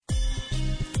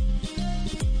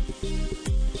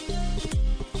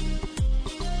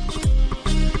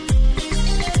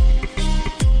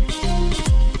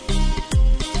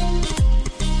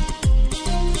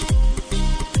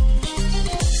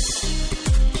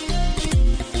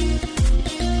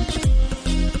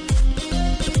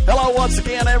Well, once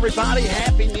again, everybody,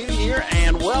 Happy New Year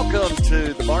and welcome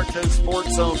to the Bartow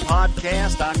Sports Zone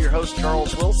podcast. I'm your host,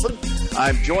 Charles Wilson.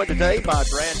 I'm joined today by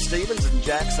Brad Stevens and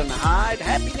Jackson Hyde.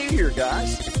 Happy New Year,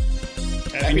 guys.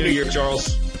 Happy New Year,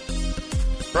 Charles.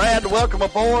 Brad, welcome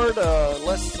aboard.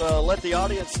 Let's let the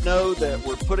audience know that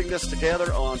we're putting this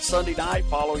together on Sunday night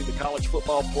following the college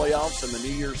football playoffs and the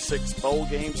New Year's Six bowl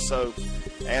games. So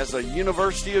as a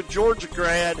University of Georgia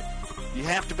grad, you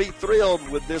have to be thrilled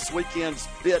with this weekend's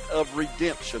bit of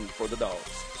redemption for the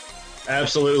Dogs.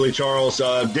 Absolutely, Charles.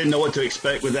 Didn't know what to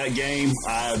expect with that game.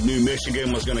 I knew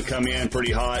Michigan was going to come in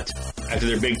pretty hot after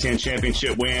their Big Ten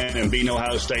championship win and beat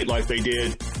Ohio State like they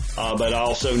did. But I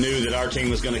also knew that our team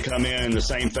was going to come in the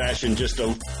same fashion, just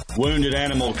a wounded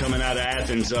animal coming out of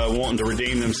Athens wanting to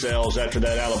redeem themselves after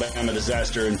that Alabama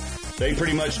disaster. And they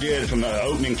pretty much did from the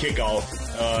opening kickoff.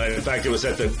 In fact, it was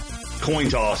at the coin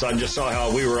toss. I just saw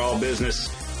how we were all business.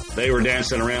 They were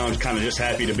dancing around, kind of just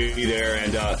happy to be there.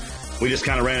 And we just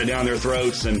kind of ran it down their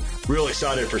throats, and real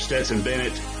excited for Stetson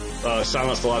Bennett.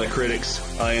 Silenced a lot of critics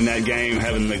in that game,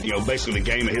 having basically the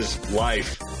game of his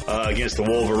life against the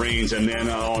Wolverines. And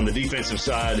then on the defensive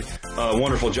side,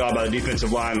 wonderful job by the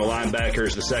defensive line, the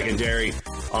linebackers, the secondary.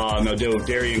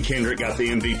 Darian Kendrick got the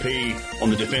MVP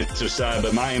on the defensive side,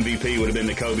 but my MVP would have been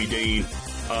Nakobe Dean.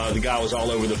 The guy was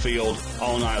all over the field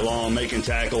all night long, making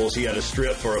tackles. He had a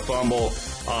strip for a fumble.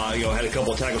 Had a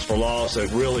couple of tackles for loss. A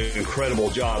really incredible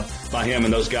job by him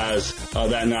and those guys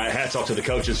that night. Hats off to the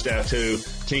coaching staff too.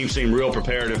 Team seemed real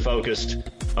prepared and focused.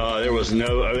 They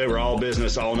were all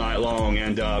business all night long,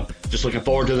 and just looking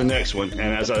forward to the next one. And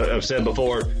as I've said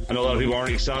before, I know a lot of people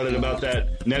aren't excited about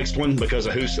that next one because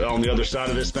of who's on the other side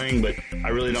of this thing, but I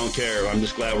really don't care. I'm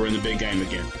just glad we're in the big game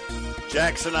again.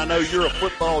 Jackson, I know you're a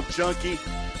football junkie.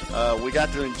 We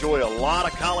got to enjoy a lot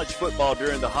of college football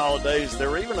during the holidays. There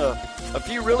were even a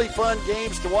few really fun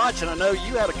games to watch, and I know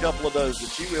you had a couple of those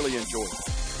that you really enjoyed.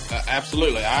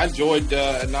 Absolutely. I enjoyed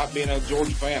not being a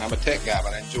Georgia fan. I'm a Tech guy,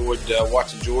 but I enjoyed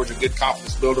watching Georgia. Good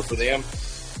confidence builder for them.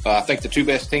 I think the two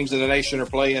best teams in the nation are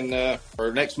playing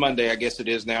or next Monday, I guess it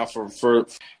is now, for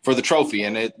the trophy,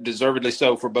 and it deservedly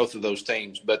so for both of those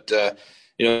teams. But,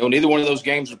 neither one of those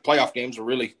games or playoff games are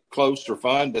really close or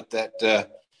fun, but that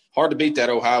hard to beat that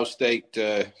Ohio State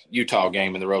Utah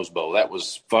game in the Rose Bowl. That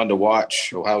was fun to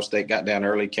watch. Ohio State got down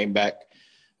early, came back,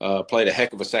 played a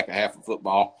heck of a second half of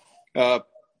football.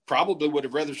 Probably would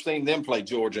have rather seen them play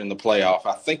Georgia in the playoff.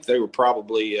 I think they were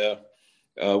probably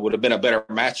would have been a better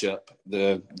matchup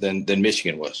than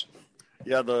Michigan was.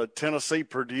 Yeah, the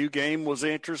Tennessee-Purdue game was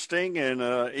interesting,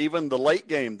 and even the late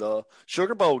game, the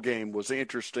Sugar Bowl game, was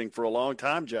interesting for a long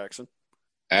time, Jackson.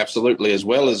 Absolutely, as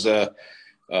well as the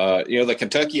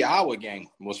Kentucky-Iowa game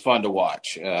was fun to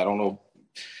watch. I don't know.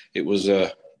 It was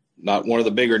not one of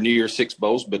the bigger New Year's Six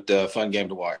bowls, but a fun game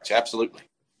to watch. Absolutely.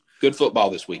 Good football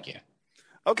this weekend.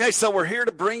 Okay, so we're here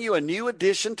to bring you a new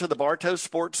addition to the Bartow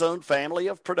Sports Zone family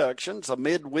of productions, a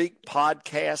midweek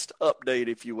podcast update,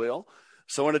 if you will.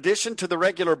 So in addition to the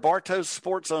regular Bartow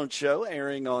Sports Zone show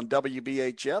airing on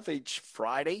WBHF each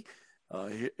Friday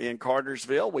in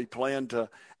Cartersville, we plan to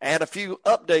add a few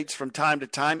updates from time to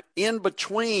time in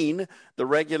between the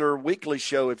regular weekly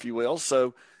show, if you will.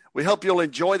 So we hope you'll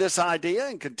enjoy this idea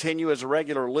and continue as a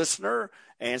regular listener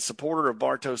and supporter of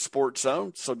Bartow Sports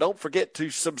Zone. So don't forget to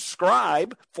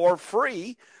subscribe for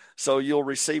free so you'll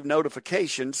receive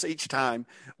notifications each time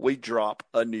we drop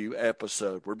a new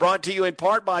episode. We're brought to you in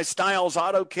part by Styles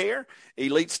Auto Care,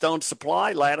 Elite Stone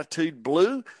Supply, Latitude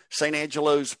Blue, St.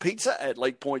 Angelo's Pizza at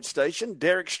Lake Point Station,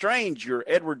 Derek Strange, your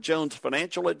Edward Jones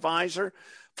financial advisor,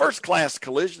 First Class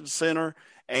Collision Center,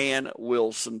 and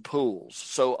Wilson Pools.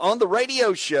 So on the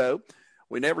radio show,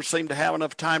 we never seem to have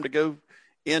enough time to go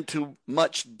into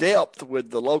much depth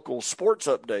with the local sports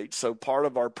updates. So part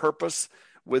of our purpose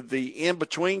with the In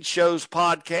Between Shows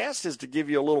podcast is to give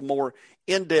you a little more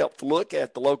in-depth look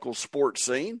at the local sports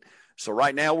scene. So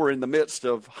right now we're in the midst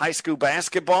of high school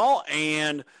basketball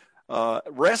and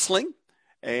wrestling,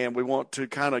 and we want to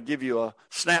kind of give you a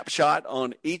snapshot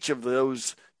on each of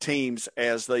those teams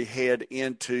as they head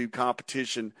into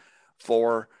competition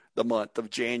for the month of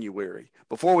January.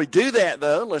 Before we do that,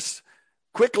 though, let's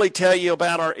quickly tell you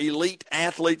about our Elite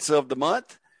Athletes of the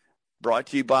Month, brought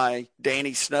to you by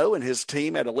Danny Snow and his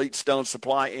team at Elite Stone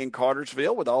Supply in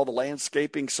Cartersville with all the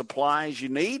landscaping supplies you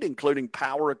need, including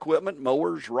power equipment,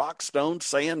 mowers, rock stone,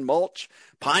 sand, mulch,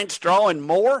 pine straw, and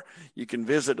more. You can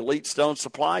visit Elite Stone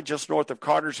Supply just north of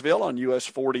Cartersville on US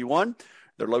 41.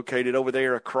 They're located over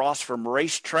there across from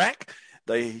Racetrack.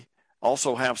 They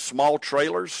also have small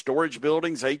trailers, storage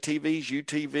buildings, ATVs,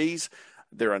 UTVs.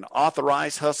 They're an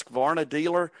authorized Husqvarna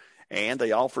dealer, and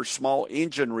they offer small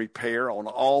engine repair on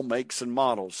all makes and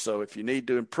models. So if you need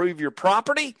to improve your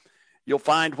property, you'll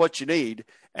find what you need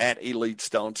at Elite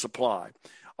Stone Supply.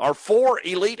 Our 4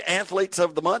 elite athletes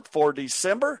of the month for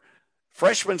December: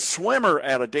 freshman swimmer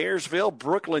out of Daresville,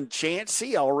 Brooklyn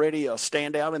Chansey, already a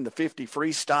standout in the 50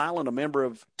 freestyle and a member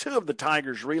of 2 of the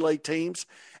Tigers relay teams.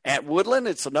 At Woodland,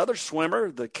 it's another swimmer,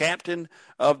 the captain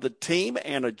of the team,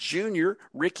 and a junior,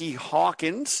 Ricky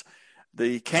Hawkins.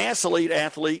 The Cass Elite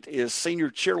athlete is senior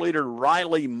cheerleader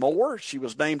Riley Moore. She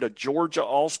was named a Georgia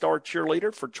All-Star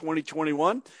cheerleader for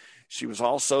 2021. She was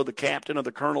also the captain of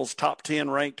the Colonel's top 10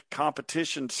 ranked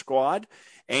competition squad.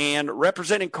 And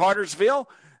representing Cartersville,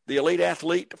 the elite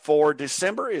athlete for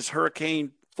December is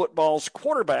Hurricane football's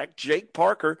quarterback, Jake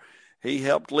Parker. He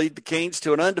helped lead the Canes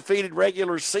to an undefeated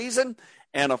regular season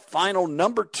and a final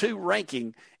number 2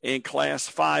 ranking in Class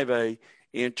 5A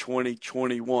in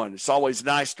 2021. It's always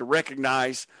nice to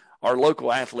recognize our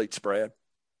local athletes, Brad.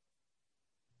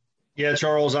 Yeah,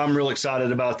 Charles, I'm real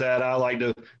excited about that. I like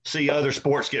to see other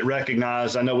sports get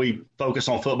recognized. I know we focus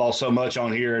on football so much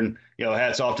on here, and,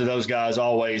 hats off to those guys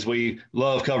always. We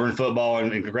love covering football,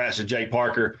 and congrats to Jake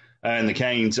Parker and the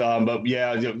Canes. But,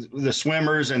 yeah, the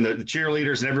swimmers and the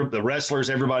cheerleaders and the wrestlers,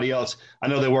 everybody else, I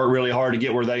know they work really hard to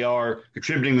get where they are,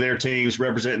 contributing to their teams,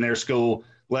 representing their school.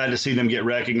 Glad to see them get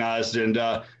recognized, and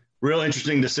real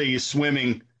interesting to see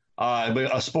swimming,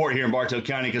 a sport here in Bartow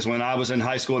County, because when I was in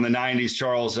high school in the 90s,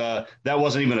 Charles, that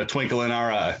wasn't even a twinkle in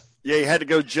our eye. Yeah, you had to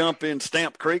go jump in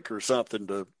Stamp Creek or something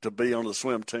to be on the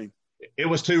swim team. It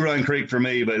was 2 Run Creek for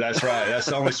me, but that's right. That's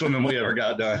the only swimming we ever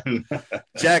got done.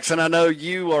 Jackson, I know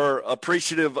you are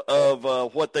appreciative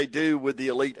of what they do with the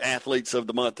elite athletes of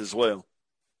the month as well.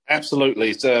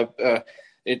 Absolutely.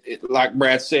 It's like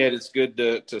Brad said, it's good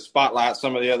to spotlight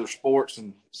some of the other sports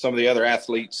and some of the other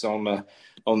athletes on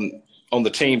the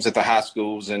teams at the high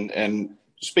schools. And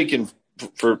speaking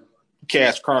for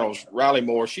Cass Colonels, Riley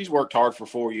Moore, she's worked hard for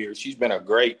 4 years. She's been a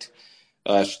great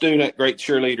student, great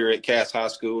cheerleader at Cass High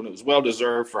School, and it was well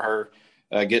deserved for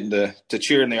her getting to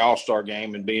cheer in the All-Star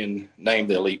game and being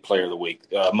named the Elite Player of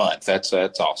the month. That's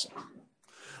awesome.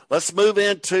 Let's move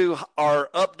into our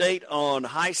update on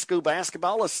high school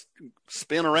basketball. Let's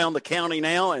spin around the county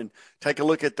now and take a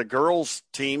look at the girls'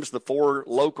 teams, the 4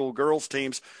 local girls'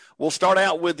 teams. We'll start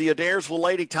out with the Adairsville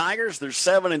Lady Tigers. They're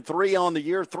 7-3 on the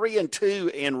year,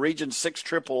 3-2 in Region 6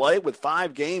 AAA, with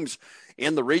 5 games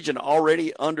in the region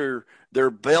already under their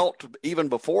belt, even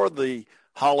before the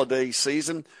holiday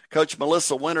season. Coach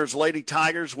Melissa Winter's Lady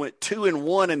Tigers went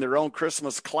 2-1 in their own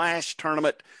Christmas Clash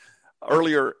tournament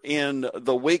earlier in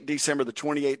the week, December the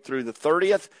 28th through the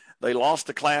 30th. They lost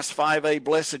to Class 5A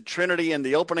Blessed Trinity in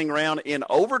the opening round in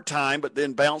overtime, but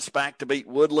then bounced back to beat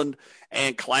Woodland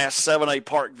and Class 7A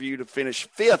Parkview to finish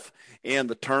 5th in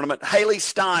the tournament. Haley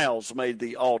Stiles made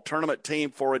the all-tournament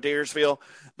team for Adairsville.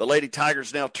 The Lady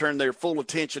Tigers now turn their full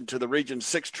attention to the Region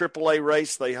 6 AAA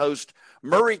race. They host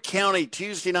Murray County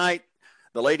Tuesday night.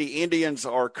 The Lady Indians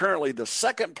are currently the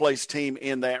second-place team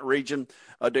in that region.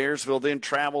 Adairsville then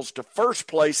travels to first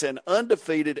place and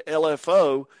undefeated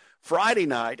LFO Friday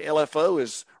night. LFO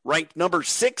is ranked number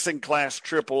 6 in Class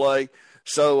AAA.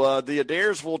 So the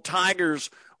Adairsville Tigers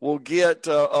will get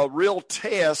a real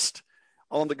test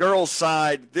on the girls'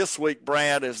 side this week,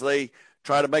 Brad, as they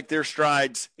try to make their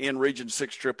strides in Region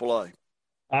 6 AAA.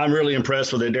 I'm really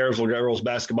impressed with the Adairsville girls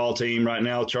basketball team right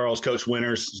now. Charles, Coach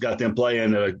Winters has got them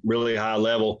playing at a really high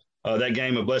level. That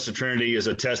game of Blessed Trinity is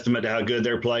a testament to how good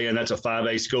they're playing. That's a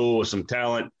 5A school with some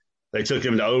talent. They took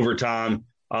them to overtime.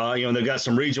 They've got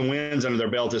some region wins under their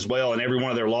belt as well, and every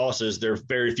one of their losses, their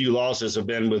very few losses have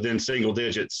been within single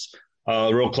digits.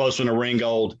 Real close one to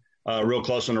Ringgold, real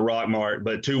close one to Rockmart,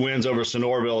 but 2 wins over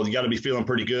Sonoraville. You got to be feeling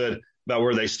pretty good about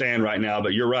where they stand right now.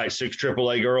 But you're right, 6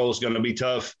 AAA girls going to be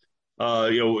tough.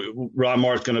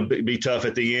 Rockmart's going to be tough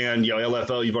at the end.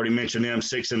 LFO, you've already mentioned them,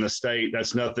 6 in the state.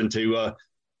 That's nothing to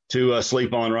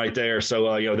sleep on right there.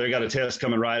 So, they got a test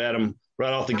coming right at them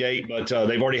right off the gate, but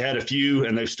they've already had a few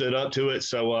and they've stood up to it.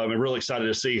 So I'm really excited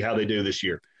to see how they do this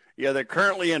year. Yeah, they're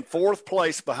currently in 4th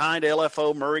place behind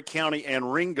LFO, Murray County,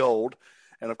 and Ringgold.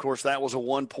 And, of course, that was a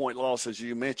 1-point loss, as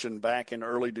you mentioned, back in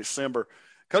early December.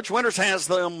 Coach Winters has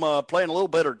them playing a little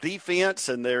better defense,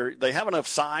 and they have enough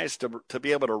size to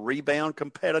be able to rebound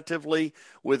competitively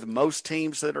with most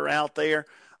teams that are out there.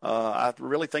 I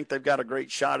really think they've got a great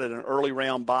shot at an early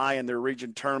round bye in their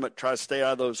region tournament, try to stay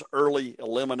out of those early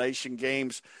elimination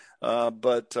games.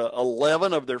 But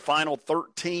 11 of their final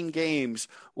 13 games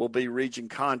will be region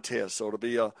contests. So it'll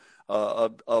be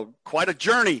quite a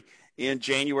journey in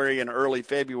January and early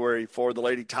February for the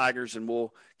Lady Tigers, and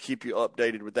we'll keep you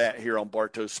updated with that here on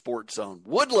Bartow Sports Zone.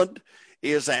 Woodland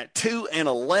is at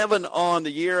 2-11 on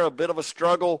the year, a bit of a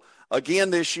struggle again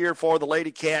this year for the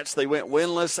Lady Cats. They went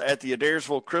winless at the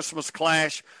Adairsville Christmas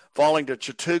Clash, falling to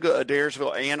Chattooga,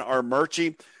 Adairsville, and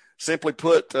Armuchee. Simply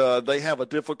put, they have a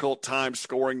difficult time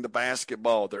scoring the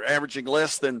basketball. They're averaging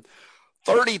less than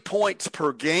 30 points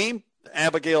per game.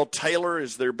 Abigail Taylor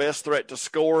is their best threat to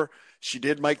score. She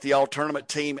did make the all-tournament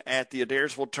team at the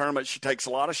Adairsville tournament. She takes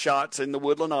a lot of shots in the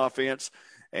Woodland offense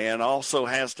and also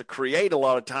has to create a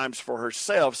lot of times for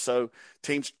herself. So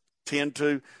teams tend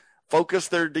to focus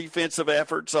their defensive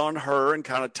efforts on her and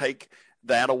kind of take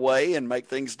that away and make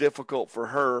things difficult for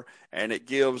her. And it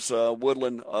gives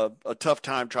Woodland a tough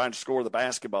time trying to score the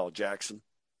basketball, Jackson.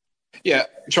 Yeah,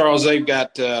 Charles, they've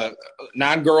got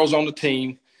 9 girls on the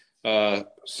team.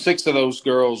 6 of those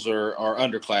girls are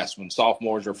underclassmen,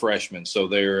 sophomores or freshmen. So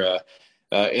they're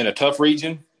in a tough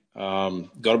region. Going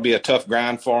to be a tough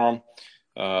grind for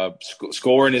them.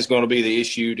 Scoring is going to be the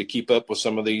issue to keep up with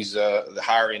some of these the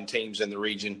higher-end teams in the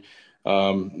region.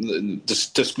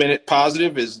 To spin it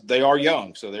positive is they are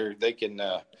young, so they can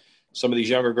some of these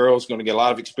younger girls going to get a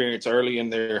lot of experience early in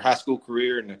their high school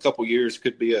career. In a couple years,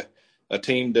 could be a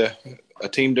team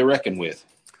to reckon with.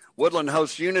 Woodland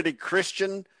hosts Unity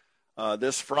Christian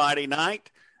this Friday night.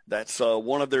 That's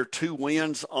one of their 2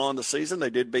 wins on the season. They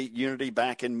did beat Unity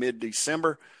back in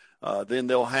mid-December. Then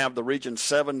they'll have the Region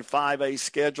 7 5A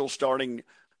schedule starting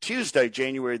Tuesday,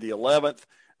 January the 11th.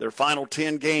 Their final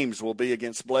 10 games will be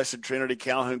against Blessed Trinity,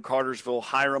 Calhoun, Cartersville,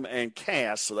 Hiram, and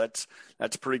Cass. So that's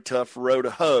a pretty tough row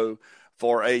to hoe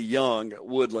for a young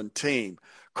Woodland team.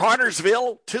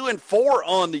 Cartersville, 2-4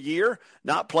 on the year,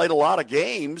 not played a lot of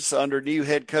games under new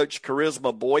head coach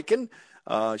Charisma Boykin.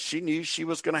 She knew she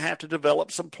was going to have to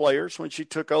develop some players when she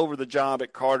took over the job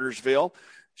at Cartersville.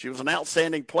 She was an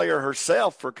outstanding player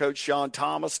herself for Coach Sean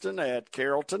Thomaston at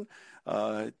Carrollton.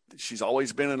 She's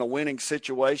always been in a winning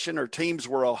situation. Her teams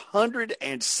were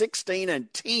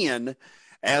 116-10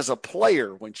 as a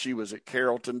player when she was at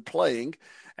Carrollton playing.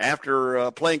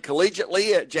 After playing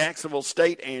collegiately at Jacksonville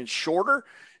State and Shorter,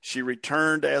 she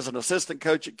returned as an assistant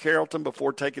coach at Carrollton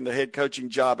before taking the head coaching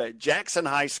job at Jackson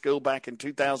High School back in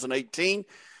 2018.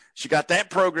 She got that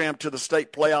program to the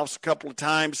state playoffs a couple of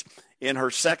times in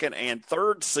her second and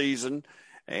third season,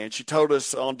 and she told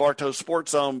us on Bartow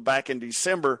Sports Zone back in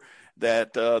December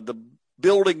that the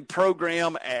building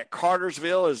program at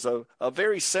Cartersville is a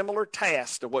very similar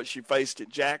task to what she faced at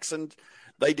Jackson.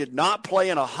 They did not play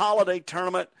in a holiday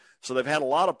tournament, so they've had a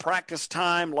lot of practice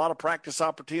time, a lot of practice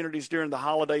opportunities during the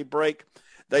holiday break.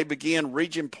 They begin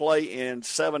region play in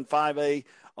 7-5A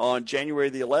on January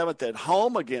the 11th at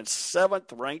home against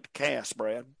 7th-ranked Cass,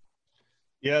 Brad.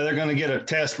 Yeah, they're going to get a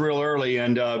test real early,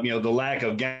 and, the lack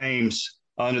of games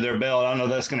under their belt, I don't know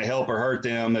if that's going to help or hurt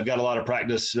them. They've got a lot of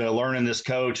practice learning this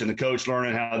coach and the coach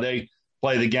learning how they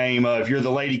play the game. If you're the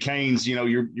Lady Canes,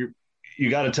 you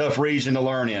got a tough region to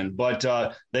learn in, but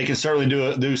they can certainly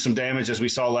do some damage as we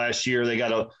saw last year. They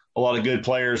got a lot of good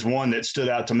players. One that stood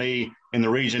out to me in the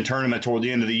region tournament toward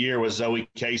the end of the year was Zoe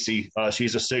Casey.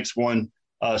 She's a 6'1"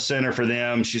 center for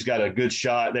them. She's got a good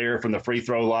shot there from the free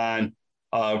throw line.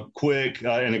 Quick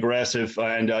and aggressive,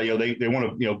 and they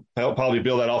want to probably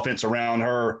build that offense around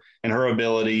her and her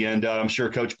ability. And I'm sure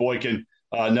Coach Boykin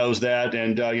knows that.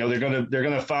 And they're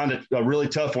gonna find a really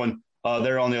tough one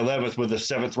there on the 11th with the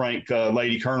 7th-ranked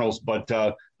Lady Colonels. But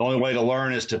the only way to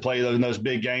learn is to play those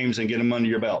big games and get them under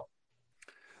your belt.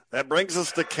 That brings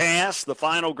us to Cass, the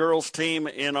final girls team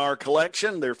in our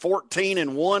collection. They're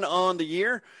 14-1 on the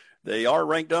year. They are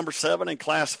ranked number 7 in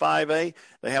Class 5A.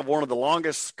 They have one of the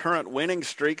longest current winning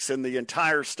streaks in the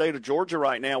entire state of Georgia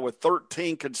right now with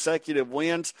 13 consecutive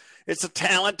wins. It's a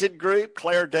talented group.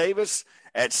 Claire Davis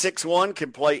at 6'1"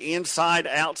 can play inside,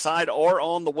 outside, or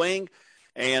on the wing.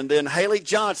 And then Haley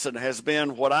Johnson has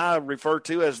been what I refer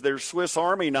to as their Swiss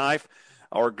Army knife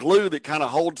or glue that kind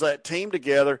of holds that team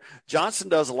together. Johnson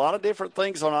does a lot of different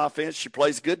things on offense. She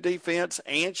plays good defense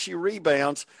and she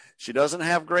rebounds. She doesn't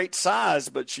have great size,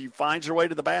 but she finds her way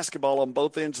to the basketball on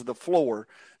both ends of the floor.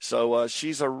 So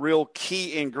she's a real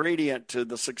key ingredient to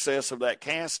the success of that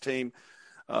Cass team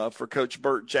for Coach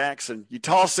Burt Jackson. You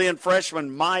toss in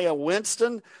freshman Maya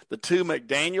Winston, the 2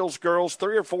 McDaniels girls,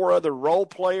 3 or 4 other role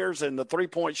players, and the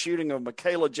three-point shooting of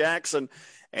Michaela Jackson.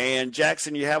 And,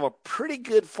 Jackson, you have a pretty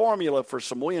good formula for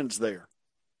some wins there.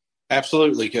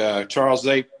 Absolutely, Charles.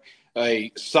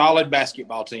 A solid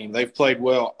basketball team. They've played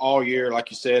well all year, like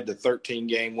you said, the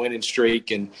 13-game winning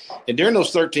streak. And during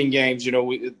those 13 games,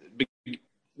 beginning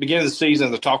of the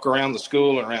season, the talk around the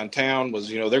school and around town was,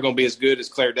 they're going to be as good as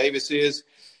Claire Davis is.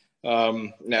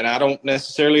 And I don't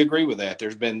necessarily agree with that.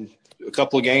 There's been a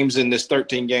couple of games in this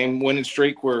 13-game winning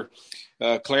streak where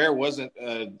Claire wasn't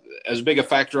as big a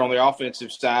factor on the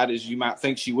offensive side as you might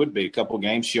think she would be. A couple of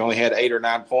games, she only had 8 or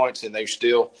 9 points, and they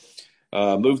still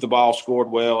moved the ball,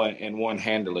 scored well, and won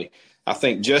handily. I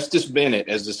think Justice Bennett,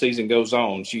 as the season goes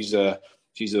on, she's a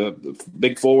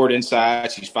big forward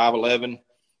inside. She's 5'11".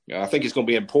 I think it's going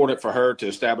to be important for her to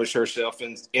establish herself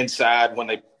inside when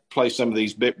they play some of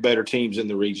these better teams in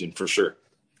the region, for sure.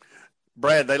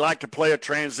 Brad, they like to play a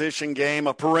transition game,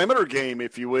 a perimeter game,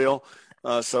 if you will.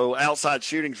 So outside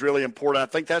shooting is really important. I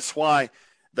think that's why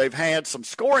they've had some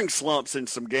scoring slumps in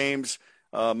some games,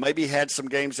 maybe had some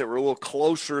games that were a little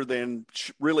closer than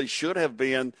really should have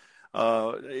been.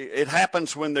 It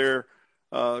happens when they're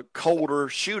colder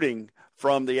shooting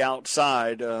from the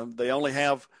outside. They only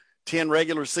have 10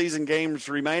 regular season games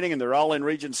remaining, and they're all in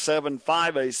Region 7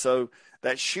 5A, so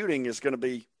that shooting is going to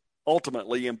be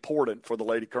ultimately important for the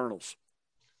Lady Colonels.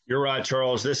 You're right,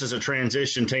 Charles. This is a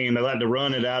transition team. They like to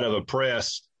run it out of a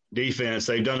press defense.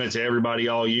 They've done it to everybody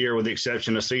all year with the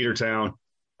exception of Cedartown,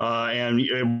 and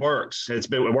it works. It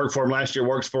worked for them last year,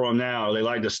 works for them now. They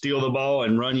like to steal the ball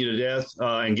and run you to death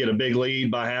and get a big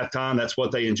lead by halftime. That's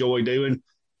what they enjoy doing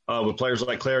with players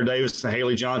like Claire Davis and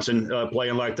Haley Johnson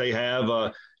playing like they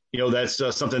have.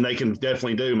 That's something they can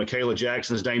definitely do. Michaela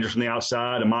Jackson is dangerous from the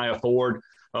outside. Amaya Ford,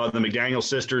 the McDaniel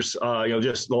sisters,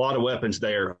 just a lot of weapons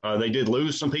there. They did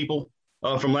lose some people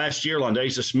from last year.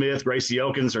 Londaisa Smith, Gracie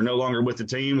Elkins are no longer with the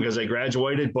team because they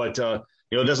graduated, but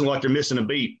it doesn't look like they're missing a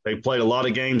beat. They played a lot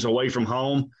of games away from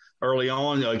home early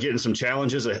on, getting some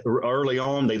challenges early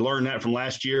on. They learned that from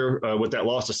last year with that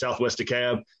loss to Southwest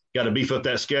DeKalb. Got to beef up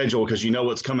that schedule because you know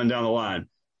what's coming down the line.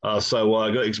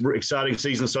 Exciting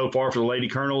season so far for the Lady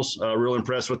Colonels. Real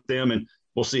impressed with them, and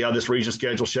we'll see how this region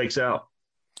schedule shakes out.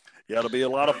 Yeah, it'll be a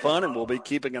lot of fun, and we'll be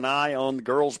keeping an eye on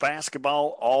girls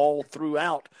basketball all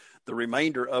throughout the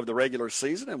remainder of the regular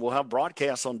season, and we'll have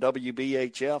broadcasts on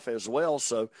WBHF as well,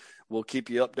 so we'll keep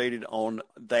you updated on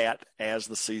that as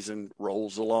the season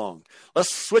rolls along.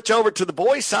 Let's switch over to the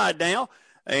boys' side now,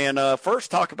 and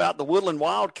first talk about the Woodland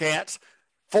Wildcats.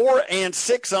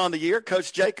 4-6 on the year.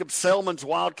 Coach Jacob Selman's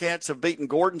Wildcats have beaten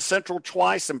Gordon Central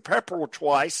twice and Pepperell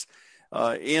twice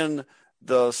in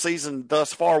the season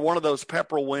thus far. One of those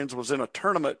Pepperell wins was in a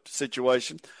tournament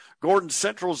situation. Gordon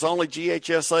Central's only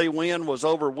GHSA win was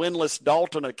over winless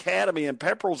Dalton Academy, and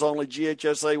Pepperell's only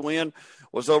GHSA win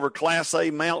was over Class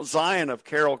A Mount Zion of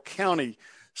Carroll County.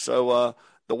 So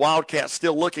the Wildcats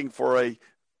still looking for a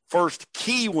first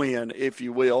key win, if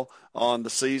you will, on the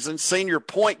season. Senior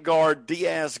point guard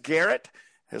Diaz Garrett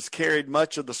has carried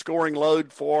much of the scoring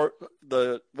load for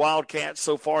the Wildcats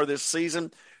so far this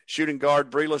season. Shooting guard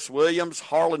Brelis Williams,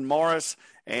 Harlan Morris,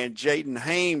 and Jaden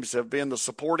Hames have been the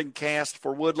supporting cast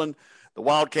for Woodland. The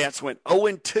Wildcats went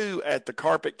 0-2 at the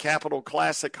Carpet Capital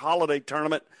Classic Holiday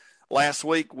Tournament last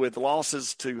week with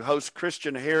losses to host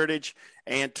Christian Heritage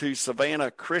and to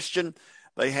Savannah Christian.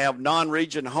 They have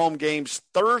non-region home games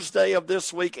Thursday of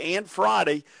this week and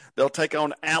Friday. They'll take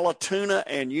on Allatoona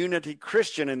and Unity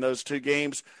Christian in those two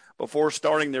games before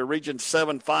starting their Region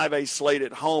 7 5A slate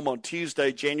at home on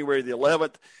Tuesday, January the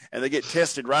 11th. And they get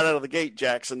tested right out of the gate,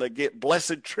 Jackson. They get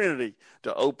Blessed Trinity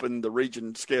to open the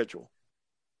region schedule.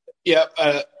 Yeah,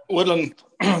 Woodland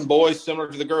boys,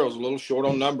 similar to the girls, a little short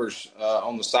on numbers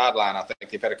on the sideline. I think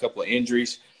they've had a couple of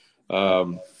injuries.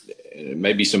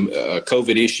 Maybe some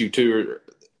COVID issue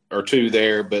or two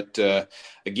there, but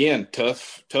again,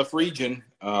 tough region.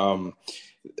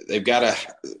 They've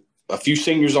got a few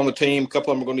seniors on the team. A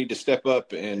couple of them are going to need to step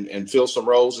up and fill some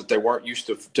roles that they weren't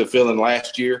used to filling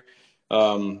last year.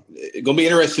 It's going to be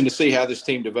interesting to see how this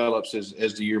team develops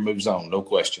as the year moves on. No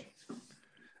question.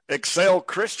 Excel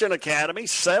Christian Academy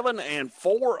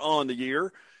 7-4 on the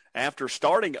year after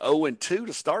starting 0-2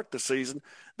 to start the season.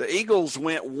 The Eagles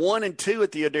went 1-2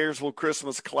 at the Adairsville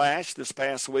Christmas Clash this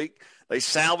past week. They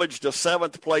salvaged a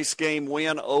 7th-place game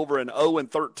win over an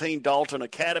 0-13 Dalton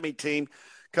Academy team.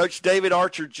 Coach David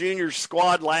Archer Jr.'s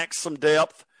squad lacks some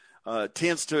depth. That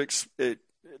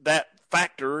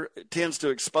factor tends to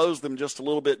expose them just a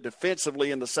little bit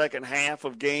defensively in the second half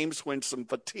of games when some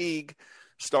fatigue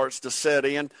starts to set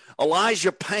in.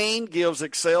 Elijah Payne gives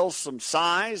Excel some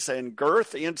size and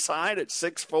girth inside at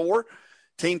 6'4".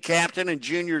 Team captain and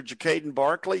junior Jacaden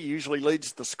Barkley usually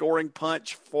leads the scoring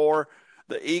punch for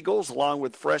the Eagles, along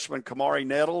with freshman Kamari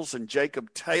Nettles and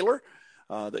Jacob Taylor.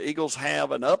 The Eagles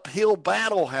have an uphill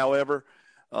battle, however,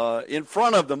 in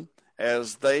front of them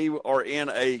as they are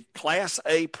in a Class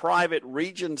A private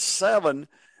Region 7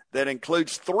 that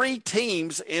includes 3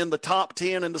 teams in the top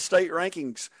 10 in the state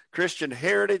rankings. Christian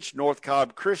Heritage, North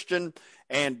Cobb Christian,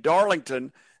 and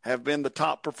Darlington have been the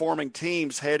top performing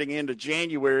teams heading into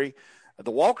January.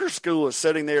 The Walker School is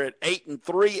sitting there at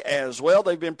 8-3 as well.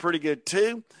 They've been pretty good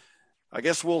too. I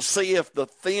guess we'll see if the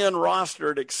thin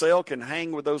roster at Excel can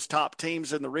hang with those top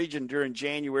teams in the region during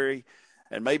January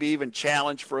and maybe even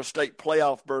challenge for a state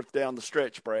playoff berth down the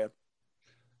stretch, Brad.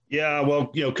 Yeah, well,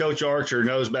 Coach Archer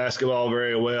knows basketball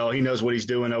very well. He knows what he's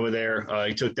doing over there.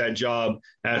 He took that job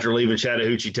after leaving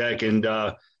Chattahoochee Tech, and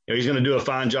he's going to do a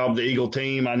fine job with the Eagle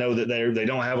team. I know that they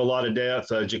don't have a lot of depth.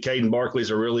 Jacaden Barkley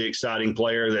is a really exciting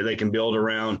player that they can build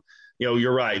around.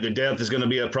 You're right. The depth is going to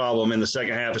be a problem in the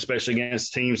second half, especially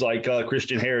against teams like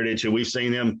Christian Heritage, who we've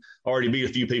seen them already beat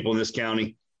a few people in this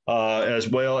county, as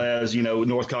well as,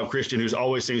 North Cobb Christian, who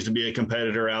always seems to be a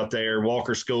competitor out there,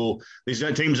 Walker School. These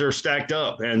teams are stacked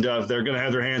up, and they're going to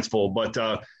have their hands full. But,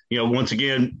 once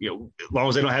again, as long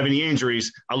as they don't have any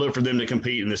injuries, I look for them to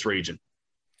compete in this region.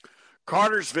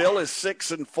 Cartersville is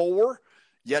 6-4,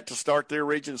 yet to start their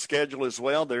region schedule as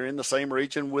well. They're in the same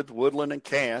region with Woodland and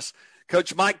Cass.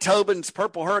 Coach Mike Tobin's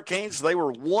Purple Hurricanes, they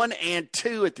were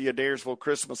 1-2 at the Adairsville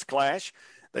Christmas Clash.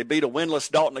 They beat a winless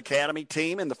Dalton Academy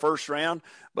team in the first round,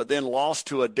 but then lost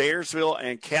to Adairsville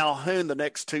and Calhoun the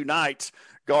next two nights.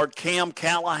 Guard Cam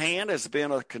Callahan has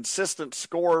been a consistent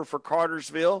scorer for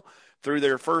Cartersville through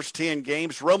their first 10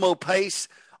 games. Romo Pace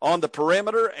on the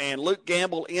perimeter and Luke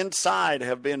Gamble inside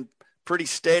have been pretty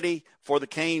steady for the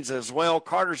Canes as well.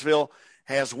 Cartersville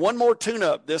has one more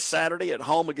tune-up this Saturday at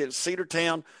home against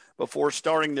Cedartown before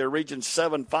starting their Region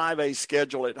 7 5A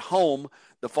schedule at home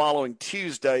the following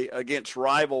Tuesday against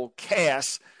rival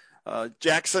Cass.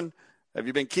 Jackson, have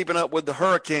you been keeping up with the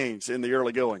Hurricanes in the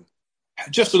early going?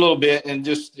 Just a little bit, and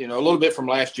just, a little bit from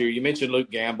last year. You mentioned Luke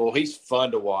Gamble. He's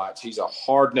fun to watch. He's a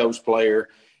hard-nosed player,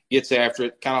 gets after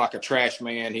it, kind of like a trash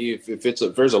man.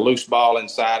 If there's a loose ball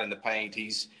inside in the paint,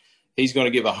 he's going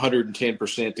to give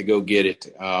 110% to go get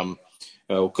it.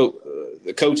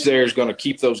 The coach there is going to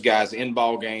keep those guys in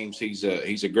ball games. He's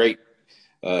a great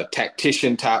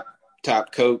tactician type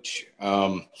coach.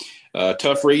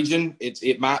 Tough region.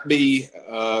 It might be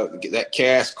that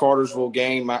Cass Cartersville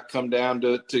game might come down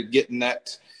to getting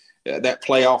that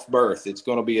playoff berth. It's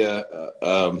going to be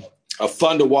a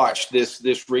fun to watch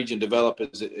this region develop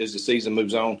as the season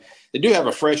moves on. They do have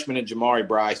a freshman in Jamari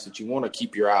Bryce that you want to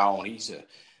keep your eye on. He's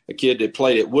a kid that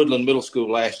played at Woodland Middle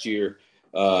School last year.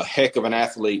 Heck of an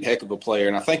athlete, heck of a player.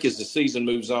 And I think as the season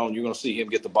moves on, you're going to see him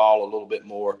get the ball a little bit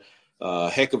more.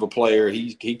 Heck of a player.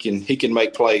 He can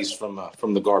make plays from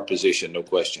the guard position, no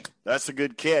question. That's a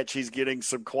good catch. He's getting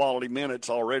some quality minutes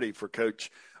already for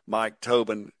Coach Mike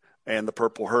Tobin and the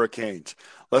Purple Hurricanes.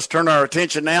 Let's turn our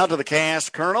attention now to the Cass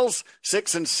Colonels,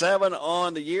 6-7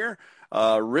 on the year.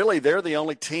 Really, they're the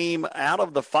only team out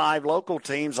of the 5 local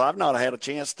teams I've not had a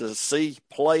chance to see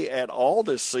play at all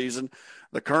this season.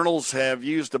 The Colonels have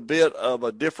used a bit of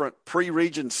a different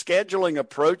pre-region scheduling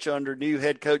approach under new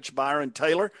head coach Byron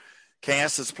Taylor.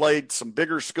 Cass has played some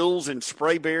bigger schools in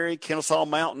Sprayberry, Kennesaw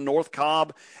Mountain, North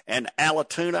Cobb, and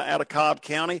Allatoona out of Cobb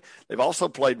County. They've also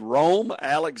played Rome,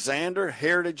 Alexander,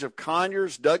 Heritage of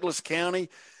Conyers, Douglas County,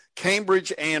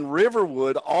 Cambridge, and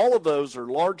Riverwood. All of those are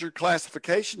larger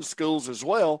classification schools as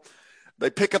well. They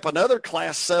pick up another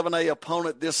Class 7A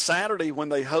opponent this Saturday when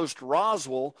they host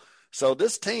Roswell. So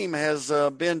this team has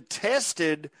been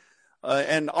tested,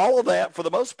 and all of that, for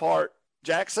the most part,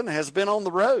 Jackson, has been on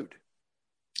the road.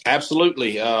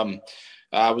 Absolutely. I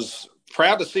was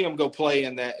proud to see them go play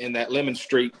in that Lemon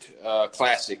Street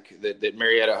Classic that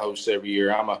Marietta hosts every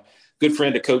year. I'm a good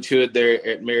friend of Coach Hood there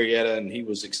at Marietta, and he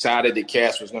was excited that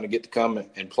Cass was going to get to come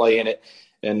and play in it.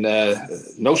 And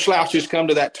no slouches come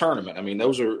to that tournament. I mean,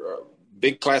 those are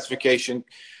big classification,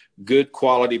 good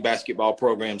quality basketball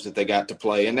programs that they got to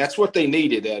play. And that's what they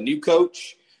needed. A new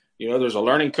coach, there's a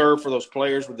learning curve for those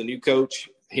players with the new coach,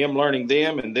 him learning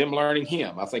them and them learning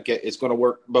him. I think it's going to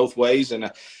work both ways.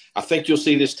 And I think you'll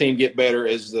see this team get better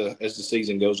as the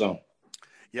season goes on.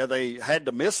 Yeah, they had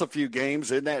to miss a few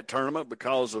games in that tournament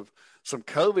because of some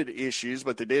COVID issues,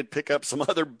 but they did pick up some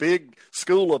other big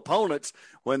school opponents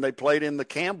when they played in the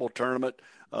Campbell tournament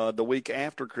the week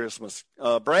after Christmas.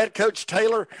 Brad, Coach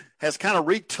Taylor has kind of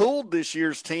retooled this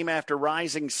year's team after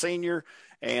rising senior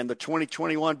and the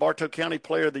 2021 Bartow County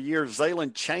Player of the Year,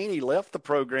 Zaylin Cheney, left the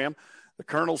program. The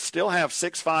Colonels still have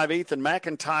 6'5" Ethan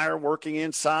McIntyre working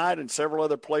inside and several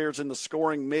other players in the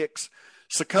scoring mix.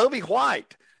 Sokovie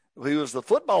White, who was the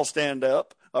football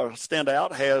standout,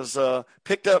 has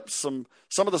picked up some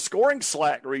of the scoring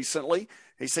slack recently.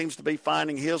 He seems to be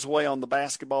finding his way on the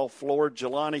basketball floor.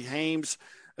 Jelani Hames,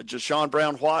 Jashawn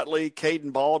Brown-Whiteley,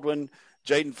 Caden Baldwin,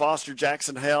 Jaden Foster,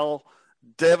 Jackson Hell,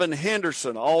 Devin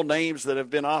Henderson, all names that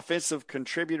have been offensive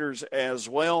contributors as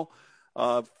well.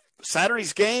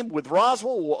 Saturday's game with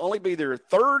Roswell will only be their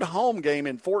third home game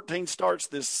in 14 starts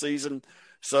this season.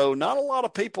 So not a lot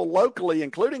of people locally,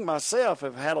 including myself,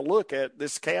 have had a look at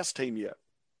this Cass team yet.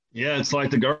 Yeah, it's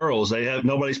like the girls.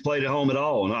 Nobody's played at home at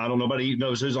all. And I don't know, nobody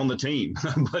knows who's on the team.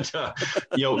 But,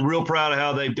 real proud of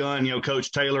how they've done.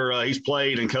 Coach Taylor, he's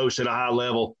played and coached at a high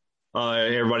level.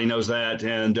 Everybody knows that.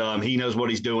 And he knows what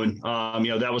he's doing.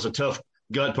 That was a tough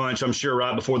gut punch, I'm sure,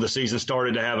 right before the season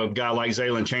started to have a guy like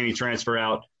Zaylen Chaney transfer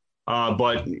out.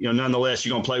 But nonetheless,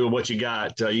 you're going to play with what you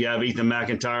got. You have Ethan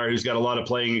McIntyre, who's got a lot of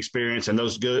playing experience, and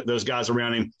those guys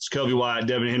around him, Scovey White,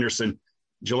 Devin Henderson,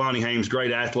 Jelani Hames,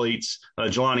 great athletes.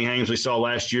 Jelani Hames, we saw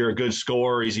last year, a good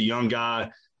scorer. He's a young guy,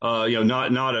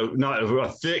 not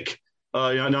a thick,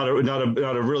 not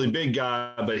a really big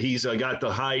guy, but he's got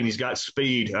the height and he's got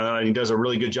speed, and he does a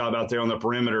really good job out there on the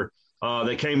perimeter.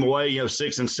 They came away,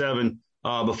 6-7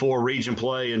 before region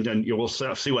play, and then we'll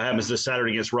see what happens this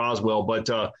Saturday against Roswell. But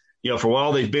for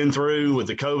all they've been through with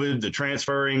the COVID, the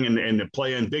transferring, and the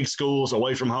playing big schools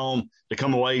away from home, to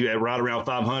come away at right around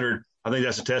 500. I think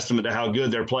that's a testament to how good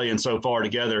they're playing so far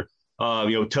together.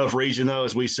 Tough region, though,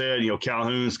 as we said.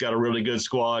 Calhoun's got a really good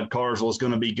squad. Carsville's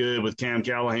going to be good with Cam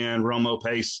Callahan, Romo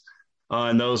Pace,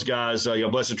 and those guys.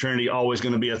 Blessed Trinity always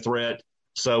going to be a threat.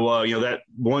 So, that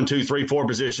 1, 2, 3, 4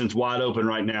 position's wide open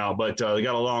right now, but they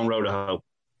got a long road to hoe.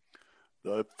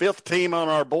 The fifth team on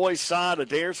our boys' side,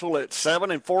 Adairsville, at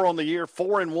 7-4 on the year,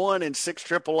 4-1 in 6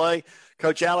 AAA.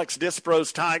 Coach Alex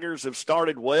Dispro's Tigers have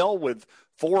started well with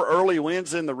 4 early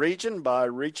wins in the region by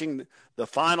reaching the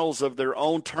finals of their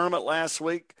own tournament last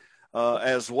week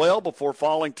as well before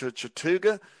falling to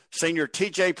Chattooga. Senior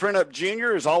TJ Printup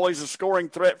Jr. is always a scoring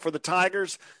threat for the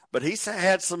Tigers, but he's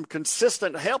had some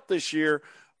consistent help this year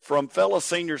from fellow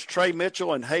seniors Trey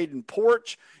Mitchell and Hayden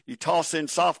Porch. You toss in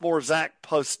sophomore Zach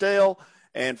Postel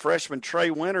and freshman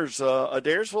Trey Winters.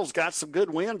 Adairsville's got some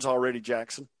good wins already,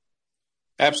 Jackson.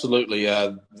 Absolutely.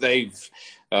 They've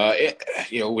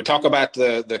we talk about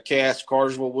the Cass,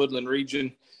 Carsville, Woodland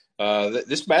region.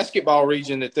 This basketball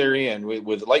region that they're in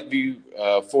with Lakeview,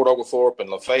 Fort Oglethorpe, and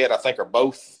Lafayette, I think are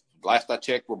both, last I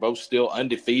checked, we're both still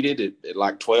undefeated at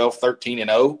like 12,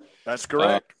 13-0. That's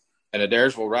correct. And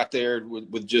Adairsville right there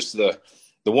with just the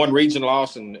one region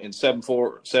loss and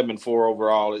 7-4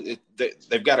 overall.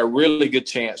 They've got a really good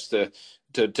chance to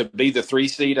be the 3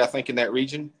 seed, I think, in that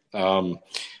region.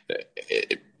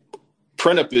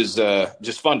 Printup is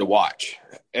just fun to watch.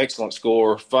 Excellent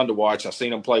score, fun to watch. I've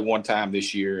seen them play one time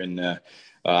this year, and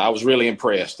I was really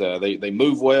impressed. They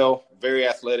move well, very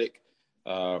athletic.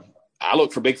 I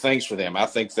look for big things for them. I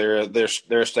think they're a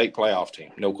state playoff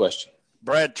team, no question.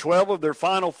 Brad, 12 of their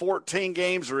final 14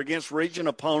 games are against region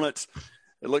opponents.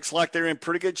 It looks like they're in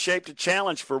pretty good shape to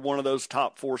challenge for one of those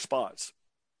top 4 spots.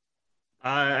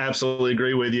 I absolutely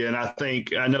agree with you, and I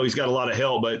know he's got a lot of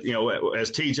help, but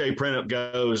as TJ Printup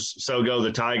goes, so go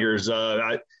the Tigers.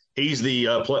 He's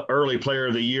the early player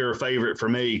of the year favorite for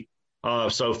me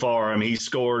so far. I mean, he's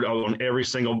scored on every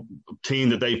single team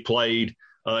that they've played,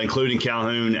 including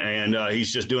Calhoun, and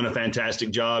he's just doing a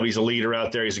fantastic job. He's a leader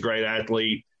out there. He's a great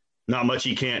athlete. Not much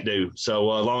he can't do.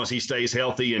 So as long as he stays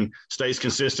healthy and stays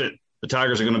consistent, the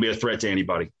Tigers are going to be a threat to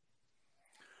anybody.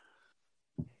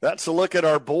 That's a look at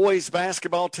our boys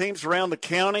basketball teams around the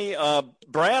county.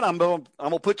 Brad, I'm going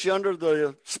to put you under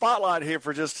the spotlight here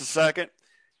for just a second.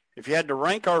 If you had to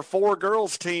rank our 4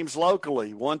 girls teams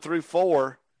locally, 1 through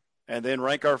 4, and then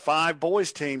rank our 5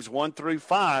 boys teams 1 through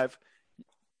 5,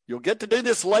 you'll get to do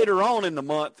this later on in the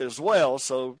month as well.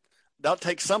 So that'll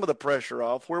take some of the pressure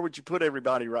off. Where would you put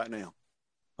everybody right now?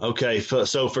 Okay.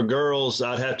 So for girls,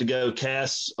 I'd have to go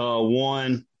Cass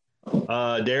 1,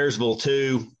 Adairsville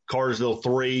 2, Carsville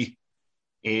 3,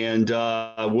 and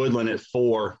Woodland at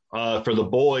 4. For the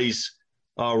boys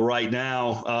right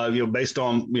now, based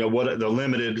on what the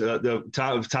limited the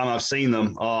time I've seen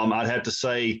them, I'd have to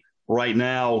say right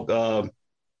now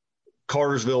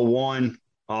Cartersville 1,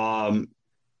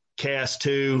 Cass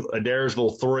 2,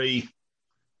 Adairsville 3,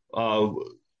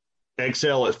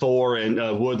 Excel at 4,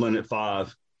 and Woodland at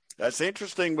 5. That's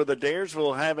interesting with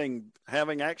Adairsville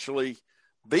having actually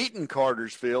beaten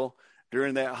Cartersville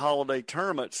during that holiday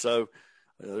tournament. So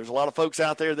there's a lot of folks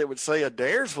out there that would say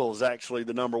Adairsville is actually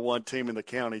the number 1 team in the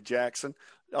county, Jackson.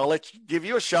 I'll give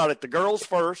you a shot at the girls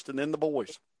first and then the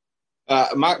boys.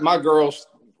 My girls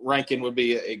ranking would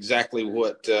be exactly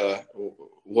what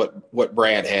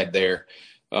Brad had there.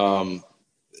 On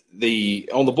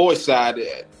the boys side,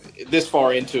 this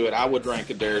far into it, I would rank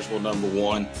Adairsville number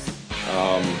 1.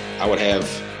 I would have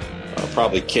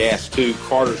probably Cass 2,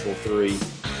 Cartersville 3,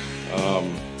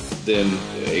 then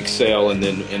Excel, and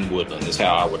then in Woodland is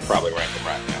how I would probably rank them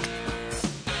right now.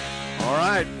 All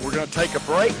right, we're going to take a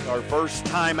break, our first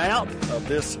time out of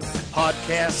this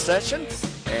podcast session.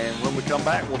 And when we come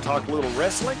back, we'll talk a little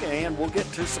wrestling and we'll get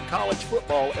to some college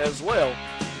football as well.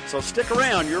 So stick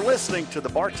around. You're listening to the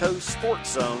Bartow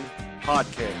Sports Zone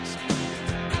podcast.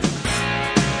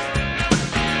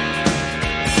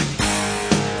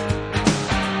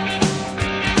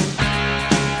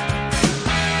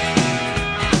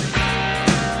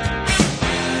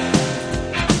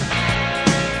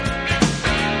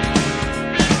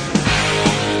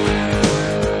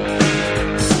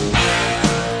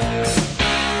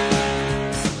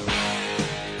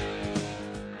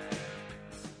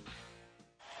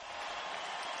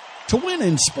 To win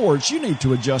in sports, you need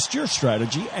to adjust your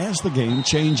strategy as the game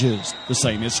changes. The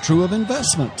same is true of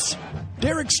investments.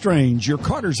 Derek Strange, your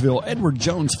Cartersville Edward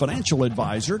Jones financial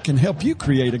advisor, can help you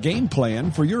create a game plan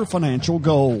for your financial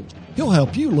goals. He'll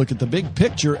help you look at the big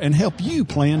picture and help you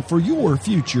plan for your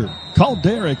future. Call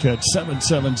Derek at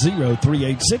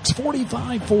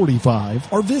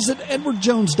 770-386-4545 or visit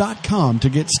edwardjones.com to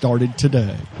get started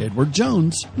today. Edward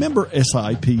Jones, member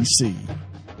SIPC.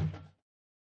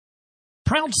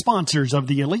 Proud sponsors of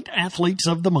the Elite Athletes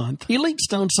of the Month, Elite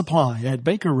Stone Supply at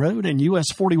Baker Road and US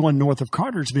 41 north of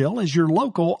Cartersville is your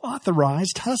local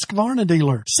authorized Husqvarna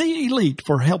dealer. See Elite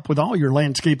for help with all your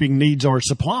landscaping needs or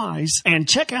supplies, and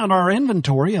check out our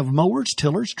inventory of mowers,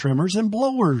 tillers, trimmers, and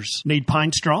blowers. Need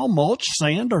pine straw, mulch,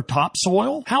 sand, or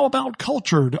topsoil? How about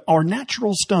cultured or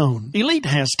natural stone? Elite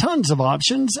has tons of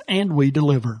options, and we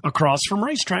deliver. Across from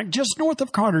Racetrack, just north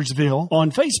of Cartersville,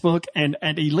 on Facebook and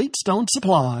at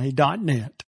EliteStoneSupply.net.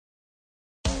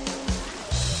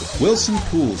 Wilson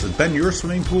Pools has been your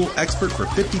swimming pool expert for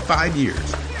 55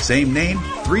 years. Same name,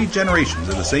 3 generations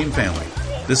of the same family.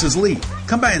 This is Lee.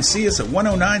 Come by and see us at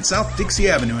 109 South Dixie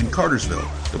Avenue in Cartersville,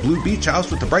 the Blue Beach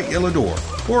House with the bright yellow door.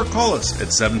 Or call us at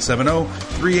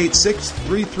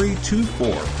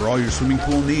 770-386-3324 for all your swimming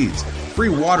pool needs. Free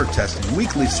water testing,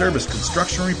 weekly service,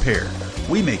 construction, repair.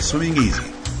 We make swimming easy.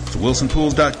 To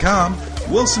WilsonPools.com,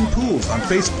 Wilson Pools on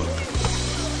Facebook.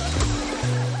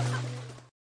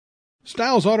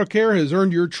 Styles Auto Care has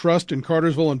earned your trust in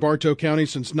Cartersville and Bartow County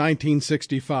since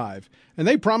 1965, and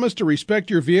they promise to respect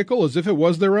your vehicle as if it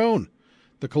was their own.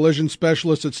 The collision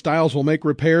specialists at Styles will make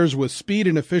repairs with speed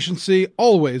and efficiency,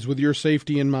 always with your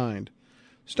safety in mind.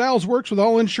 Styles works with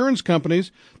all insurance companies,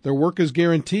 their work is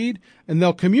guaranteed, and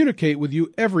they'll communicate with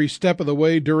you every step of the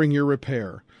way during your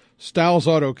repair. Styles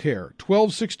Auto Care,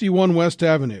 1261 West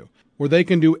Avenue, where they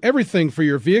can do everything for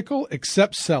your vehicle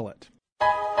except sell it.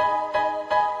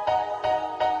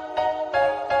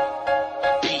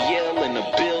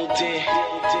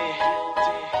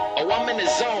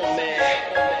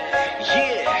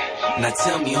 Now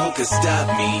tell me who could stop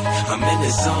me, I'm in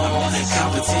the zone.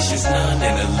 Competition's none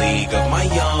in a league of my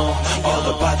own. All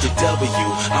about the W,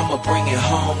 I'ma bring it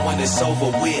home. When it's over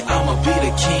with, I'ma be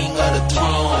the king of the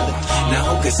throne.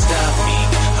 Now who could stop me,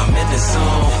 I'm in the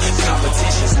zone.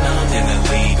 Competition's none in a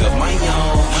league of my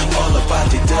own. All about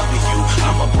the W,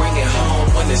 I'ma bring it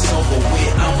home. When it's over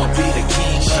with, I'ma be the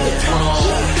king of the throne.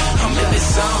 I'm in the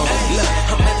zone, look,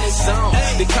 I'm in the zone.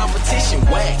 The competition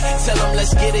whack, tell them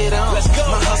let's get it on.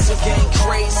 My hustle game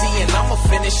crazy and I'ma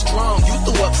finish strong. You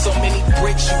threw up so many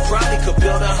bricks, you probably could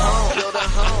build a home.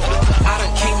 I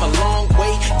done came a long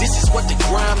way, this is what the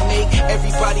grind make.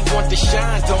 Everybody want to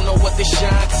shine, don't know what the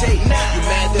shine take. You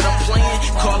mad that I'm playing?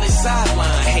 Call it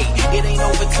sideline. Hey, it ain't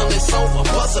over till it's over,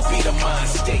 buzzer be the mind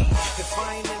state. If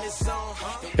I ain't in the zone.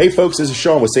 Hey folks, this is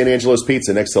Sean with St. Angelo's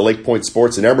Pizza next to Lake Point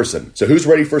Sports in Emerson. So who's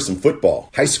ready for some football?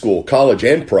 High school, college,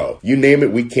 and pro. You name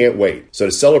it, we can't wait. So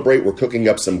to celebrate, we're cooking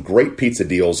up some great pizza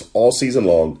deals all season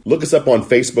long. Look us up on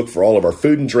Facebook for all of our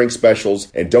food and drink specials.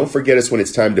 And don't forget us when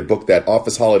it's time to book that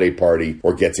office holiday party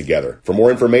or get together. For more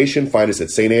information, find us at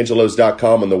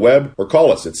stangelos.com on the web or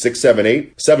call us at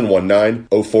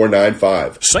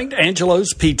 678-719-0495. St.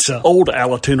 Angelo's Pizza, Old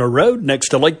Allatoona Road, next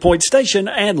to Lake Point Station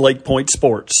and Lake Point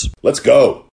Sports. Let's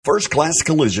go. First Class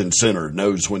Collision Center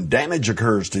knows when damage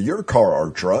occurs to your car or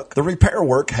truck, the repair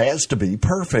work has to be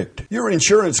perfect. Your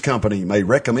insurance company may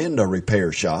recommend a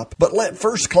repair shop, but let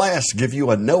First Class give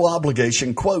you a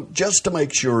no-obligation quote just to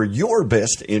make sure your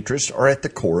best interests are at the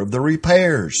core of the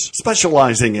repairs.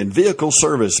 Specializing in vehicle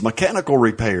service, mechanical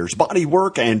repairs, body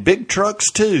work, and big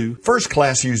trucks too, First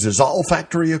Class uses all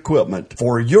factory equipment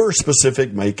for your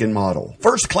specific make and model.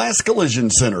 First Class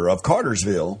Collision Center of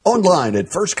Cartersville, online at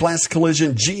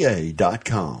firstclasscollision.com.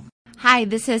 Hi,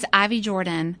 this is Ivy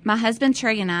Jordan. My husband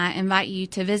Trey and I invite you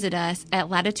to visit us at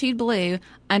Latitude Blue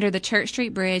under the Church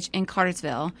Street Bridge in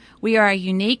Cartersville. We are a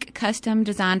unique custom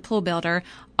design pool builder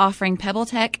offering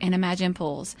PebbleTech and Imagine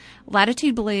Pools.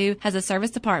 Latitude Blue has a service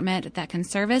department that can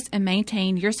service and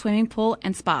maintain your swimming pool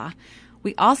and spa.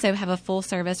 We also have a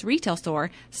full-service retail store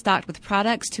stocked with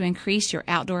products to increase your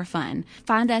outdoor fun.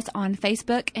 Find us on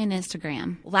Facebook and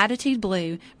Instagram. Latitude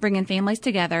Blue, bringing families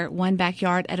together one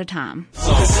backyard at a time.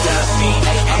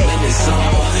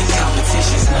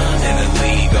 Competition's none in a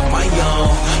league of my own.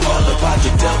 All about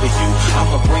the W,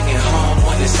 I'ma bring it home.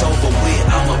 When it's over with,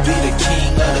 I'ma be the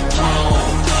king of the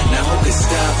throne. Now who can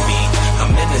stop me?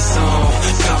 I'm in the zone.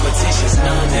 Competition's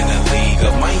none in a league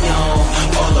of my own.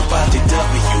 All about the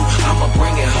W, I'ma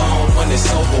bring it home. When it's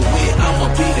over with, I'ma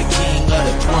be the king of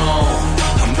the throne.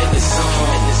 I'm in the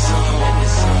zone, in the zone, in the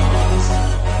zone.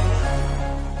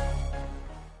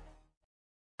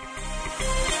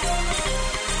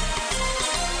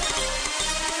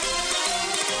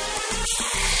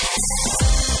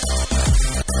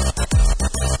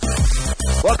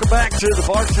 Welcome back to the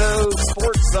Bartow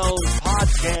Sports Zone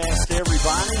podcast,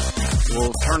 everybody.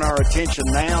 We'll turn our attention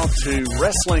now to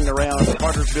wrestling around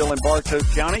Cartersville and Bartow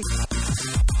County.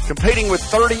 Competing with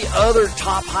 30 other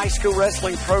top high school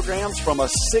wrestling programs from a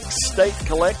 6-state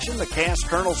collection, the Cass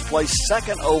Colonels placed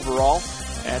second overall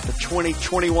at the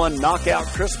 2021 Knockout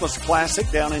Christmas Classic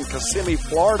down in Kissimmee,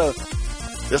 Florida.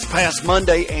 This past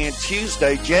Monday and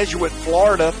Tuesday, Jesuit,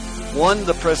 Florida won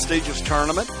the prestigious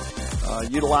tournament,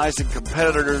 utilizing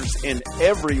competitors in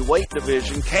every weight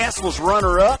division. Cass was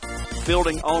runner-up,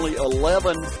 fielding only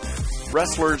 11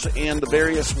 wrestlers in the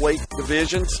various weight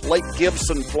divisions. Lake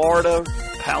Gibson, Florida,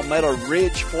 Palmetto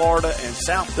Ridge, Florida, and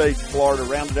South Dade, Florida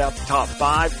rounded out the top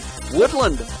 5.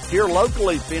 Woodland here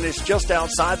locally finished just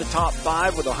outside the top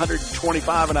 5 with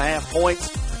 125.5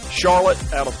 points. Charlotte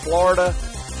out of Florida,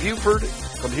 Buford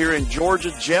from here in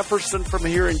Georgia, Jefferson from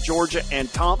here in Georgia,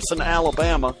 and Thompson,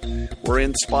 Alabama were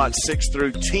in spots 6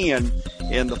 through 10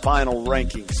 in the final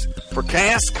rankings. For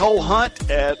Cass, Cole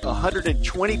Hunt at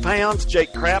 120 pounds,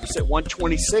 Jake Craps at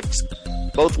 126.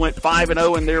 Both went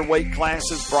 5-0 in their weight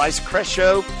classes. Bryce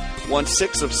Crescio won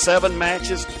 6 of 7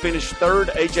 matches, finished third.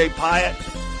 AJ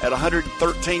Pyatt at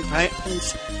 113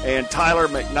 pounds, and Tyler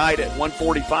McKnight at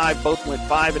 145. Both went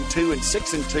 5-2 and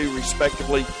 6-2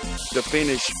 respectively to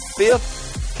finish fifth.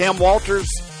 Cam Walters,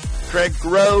 Craig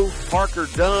Groh, Parker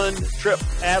Dunn, Tripp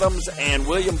Adams, and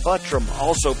William Buttram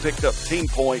also picked up team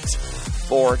points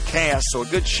for Cass. So a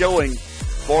good showing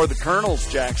for the Colonels,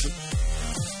 Jackson.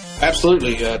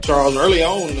 Absolutely, Charles. Early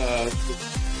on,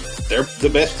 they're the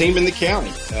best team in the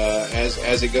county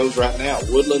as it goes right now.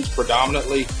 Woodlands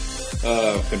predominantly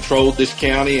controlled this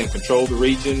county and controlled the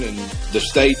region and the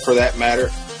state for that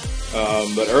matter.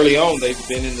 But early on, they've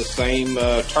been in the same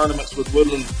tournaments with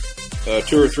Woodland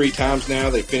 2 or 3 times now.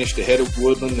 They finished ahead of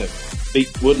Woodland. They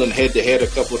beat Woodland head-to-head a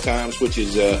couple of times, which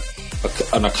is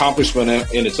an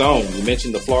accomplishment in its own. You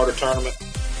mentioned the Florida tournament.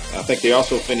 I think they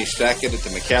also finished second at the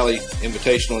McCallie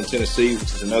Invitational in Tennessee,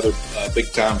 which is another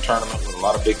big-time tournament with a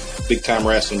lot of big-time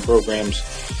wrestling programs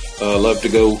love to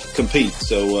go compete.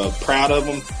 So proud of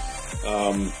them.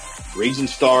 Region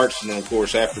starts, and then, of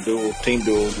course, after team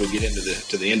duels, we get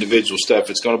into the individual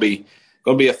stuff. It's going to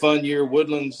be a fun year.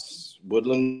 Woodland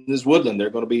is Woodland. They're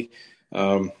going to be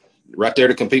right there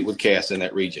to compete with Cass in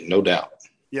that region, no doubt.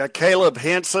 Yeah, Caleb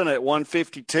Henson at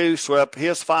 152 swept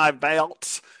his 5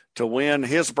 belts to win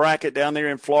his bracket down there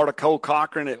in Florida. Cole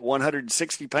Cochran at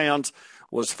 160 pounds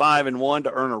was 5-1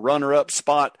 to earn a runner-up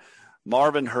spot.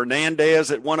 Marvin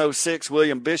Hernandez at 106,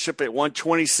 William Bishop at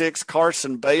 126,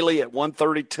 Carson Bailey at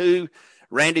 132,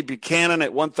 Randy Buchanan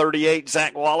at 138,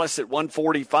 Zach Wallace at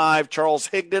 145, Charles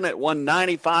Higdon at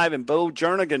 195, and Bo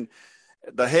Jernigan,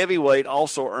 the heavyweight,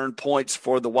 also earned points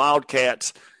for the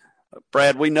Wildcats.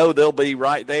 Brad, we know they'll be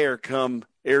right there come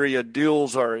area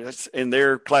duels, or in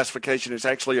their classification, it's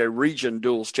actually a region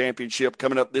duels championship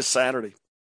coming up this Saturday.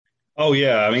 Oh,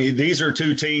 yeah. I mean, these are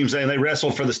 2 teams, and they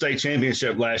wrestled for the state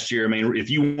championship last year. I mean, if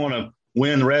you want to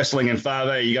win wrestling in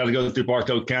 5A, you got to go through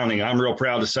Bartow County. I'm real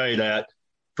proud to say that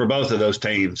for both of those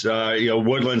teams.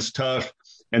 Woodland's tough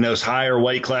in those higher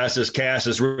weight classes. Cass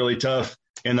is really tough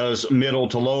in those middle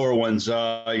to lower ones.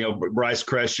 Bryce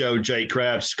Crescio, Jake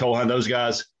Craps, Cole Hunt, those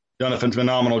guys done a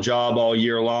phenomenal job all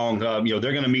year long. They're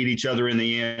going to meet each other in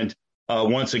the end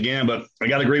once again. But I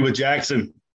got to agree with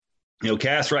Jackson.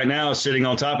 Cass right now is sitting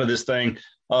on top of this thing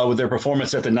with their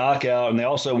performance at the knockout, and they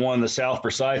also won the South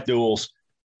Forsyth duels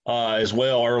as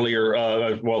well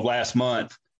last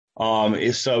month. So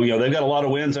they've got a lot of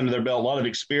wins under their belt, a lot of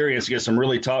experience against some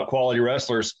really top quality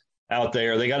wrestlers out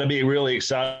there. They got to be really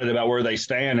excited about where they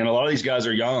stand, and a lot of these guys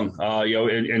are young,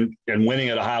 and winning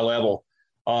at a high level.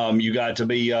 You got to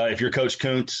be if you're Coach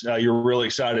Kuntz, you're really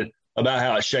excited about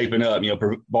how it's shaping up.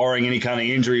 Barring any kind of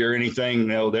injury or anything,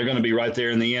 they're going to be right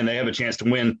there in the end. They have a chance to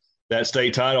win that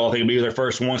state title. I think it'll be their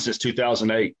first one since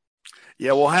 2008.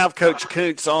 Yeah, we'll have Coach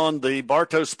Koontz on the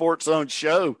Bartow Sports Zone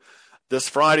show this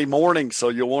Friday morning, so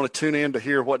you'll want to tune in to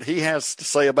hear what he has to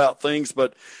say about things.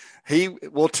 But he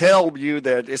will tell you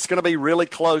that it's going to be really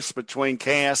close between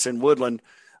Cass and Woodland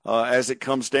as it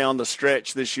comes down the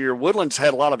stretch this year. Woodland's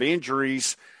had a lot of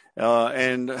injuries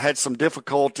and had some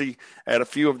difficulty at a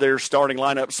few of their starting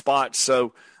lineup spots.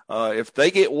 So if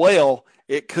they get well,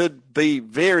 it could be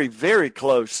very, very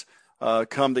close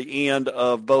come the end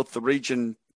of both the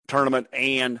region tournament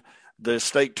and the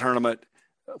state tournament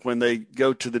when they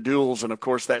go to the duels. And, of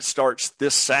course, that starts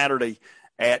this Saturday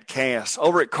at Cass.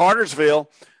 Over at Cartersville,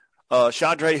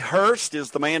 Chandre Hurst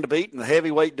is the man to beat in the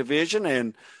heavyweight division,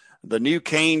 and the new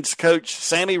Canes coach,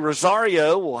 Sammy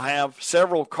Rosario, will have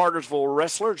several Cartersville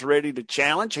wrestlers ready to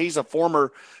challenge. He's a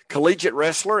former collegiate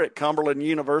wrestler at Cumberland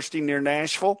University near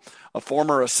Nashville, a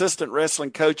former assistant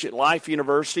wrestling coach at Life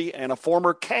University, and a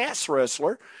former Cass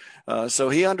wrestler. So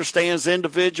he understands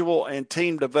individual and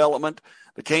team development.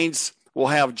 The Canes will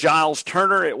have Giles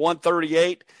Turner at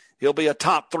 138. He'll be a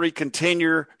top 3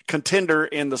 contender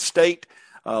in the state.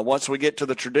 Once we get to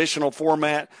the traditional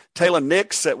format, Taylor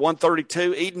Nix at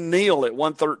 132, Eden Neal at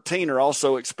 113 are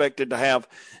also expected to have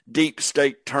deep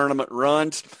state tournament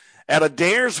runs. At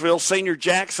Adairsville, senior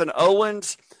Jackson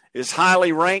Owens is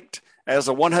highly ranked as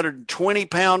a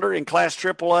 120-pounder in Class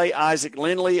AAA. Isaac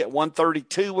Lindley at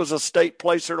 132 was a state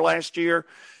placer last year.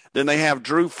 Then they have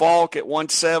Drew Falk at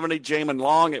 170, Jamin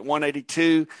Long at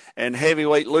 182, and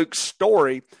heavyweight Luke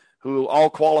Story, who all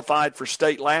qualified for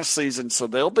state last season. So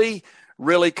they'll be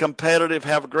really competitive,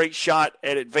 have a great shot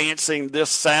at advancing this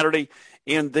Saturday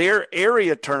in their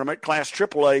area tournament. Class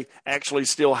AAA actually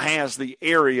still has the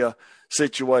area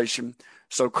situation.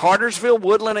 So Cartersville,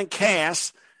 Woodland, and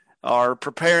Cass are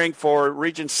preparing for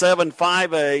Region 7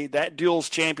 5A. That duels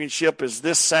championship is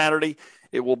this Saturday.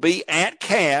 It will be at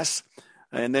Cass.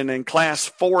 And then in Class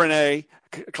 4A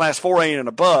and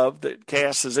above, that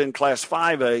Cass is in Class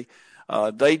 5A,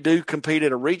 they do compete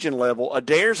at a region level.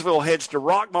 Adairsville heads to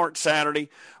Rockmart Saturday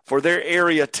for their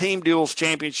area team duels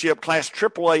championship, Class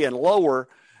AAA and lower,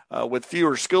 with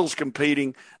fewer schools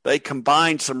competing. They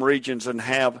combine some regions and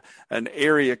have an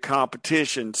area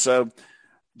competition. So,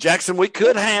 Jackson, we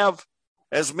could have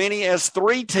as many as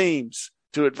 3 teams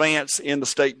to advance in the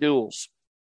state duels.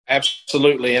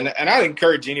 Absolutely. And I'd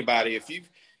encourage anybody, if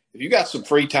you got some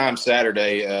free time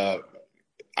Saturday,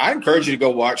 I encourage you to go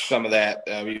watch some of that.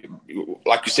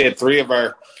 Like you said, 3 of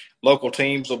our local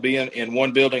teams will be in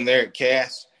one building there at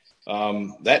Cass.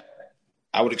 That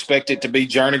I would expect it to be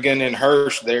Jernigan and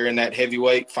Hurst there in that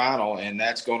heavyweight final, and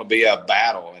that's going to be a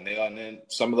battle. And then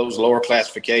some of those lower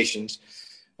classifications,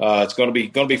 it's going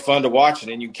to be fun to watch.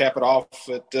 And then you can cap it off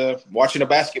at watching a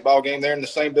basketball game there in the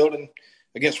same building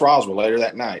against Roswell later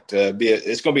that night.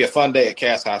 It's going to be a fun day at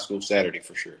Cass High School Saturday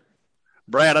for sure.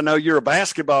 Brad, I know you're a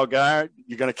basketball guy.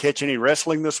 You going to catch any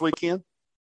wrestling this weekend?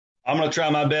 I'm going to try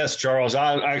my best, Charles.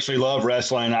 I actually love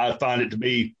wrestling. I find it to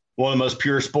be one of the most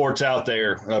pure sports out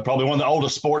there, probably one of the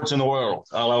oldest sports in the world.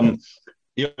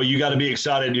 You got to be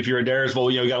excited if you're at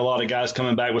Adairsville. You got a lot of guys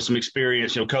coming back with some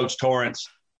experience. Coach Torrance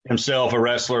himself, a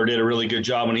wrestler, did a really good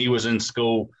job when he was in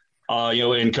school.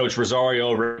 And Coach Rosario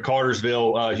over at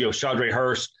Cartersville, Chandre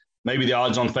Hurst, maybe the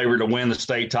odds-on favorite to win the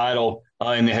state title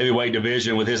in the heavyweight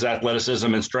division with his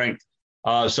athleticism and strength.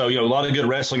 So a lot of good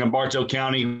wrestling in Bartow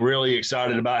County. Really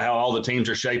excited about how all the teams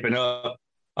are shaping up.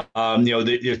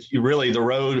 Really the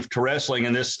road to wrestling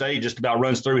in this state just about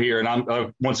runs through here, and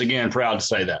I'm once again proud to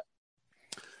say that.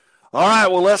 All right,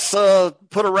 well, let's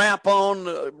put a wrap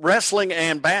on wrestling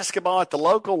and basketball at the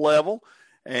local level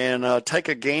and take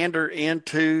a gander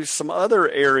into some other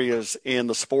areas in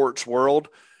the sports world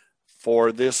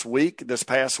for this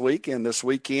past week and this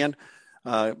weekend.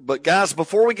 But, guys,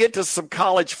 before we get to some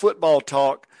college football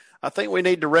talk, I think we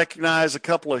need to recognize a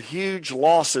couple of huge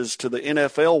losses to the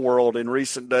NFL world in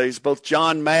recent days. Both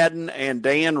John Madden and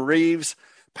Dan Reeves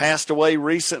passed away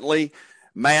recently.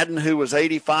 Madden, who was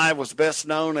 85, was best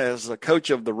known as a coach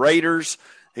of the Raiders.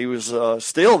 He was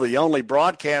still the only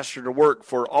broadcaster to work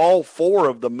for all 4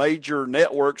 of the major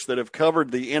networks that have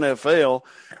covered the NFL,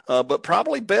 but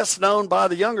probably best known by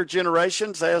the younger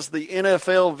generations as the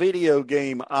NFL video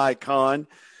game icon.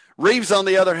 Reeves, on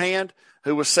the other hand,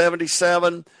 who was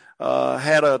 77,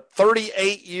 had a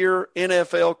 38-year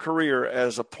NFL career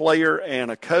as a player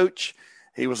and a coach.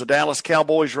 He was a Dallas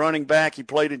Cowboys running back. He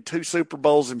played in 2 Super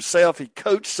Bowls himself. He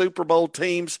coached Super Bowl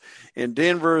teams in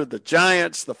Denver, the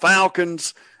Giants, the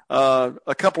Falcons,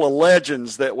 a couple of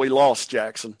legends that we lost,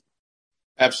 Jackson.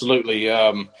 Absolutely.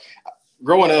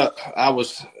 growing up, I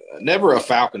was never a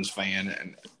Falcons fan.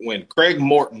 And when Craig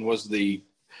Morton was the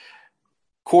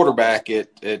quarterback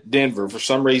at Denver, for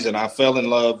some reason, I fell in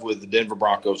love with the Denver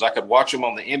Broncos. I could watch them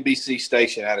on the NBC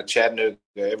station out of Chattanooga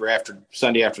every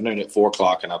Sunday afternoon at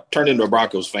 4:00, and I turned into a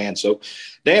Broncos fan. So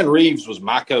Dan Reeves was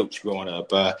my coach growing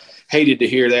up. Hated to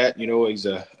hear that. He's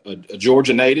a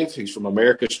Georgia native. He's from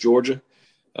Americus, Georgia.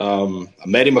 I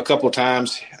met him a couple of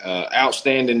times.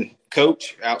 Outstanding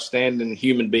coach, outstanding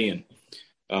human being.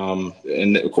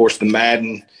 And, of course, the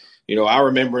Madden, I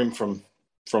remember him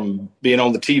from being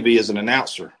on the TV as an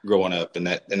announcer growing up in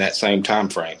that same time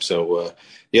frame. So,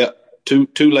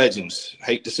 two legends.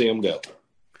 Hate to see them go.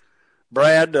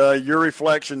 Brad, your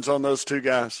reflections on those two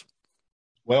guys?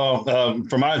 Well,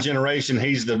 for my generation,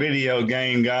 he's the video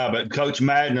game guy, but Coach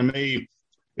Madden to me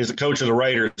is the coach of the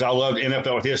Raiders. I loved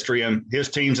NFL history, and his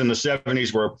teams in the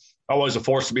 70s were always a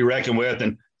force to be reckoned with,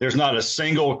 and there's not a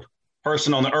single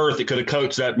person on the earth that could have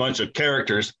coached that bunch of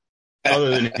characters other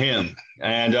than him,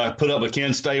 and put up with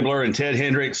Ken Stabler and Ted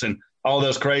Hendricks and all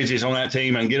those crazies on that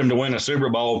team and get them to win a Super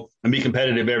Bowl and be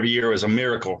competitive every year was a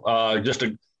miracle. Just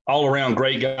an all-around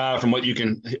great guy from what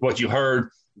you heard,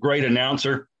 great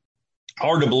announcer.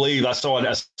 Hard to believe. I saw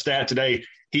a stat today.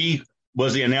 He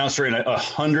was the announcer in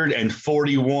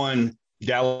 141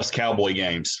 Dallas Cowboy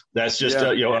games. That's just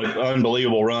an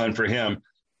unbelievable run for him.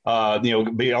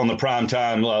 Be on the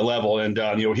primetime level, and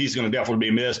he's going to definitely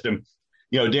be missed. And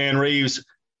Dan Reeves,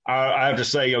 I have to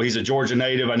say, he's a Georgia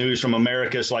native. I knew he's from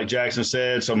Americus, like Jackson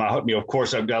said. So of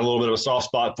course, I've got a little bit of a soft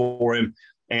spot for him.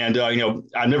 And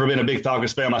I've never been a big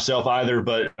Falcons fan myself either,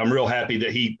 but I'm real happy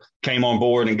that he came on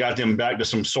board and got them back to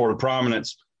some sort of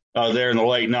prominence there in the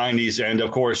late 90s. And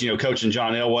of course, coaching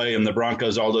John Elway and the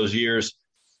Broncos all those years.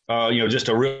 Just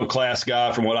a real class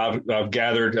guy from what I've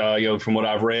gathered, from what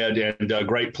I've read, and a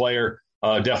great player,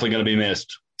 definitely going to be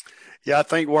missed. Yeah, I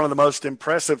think one of the most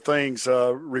impressive things,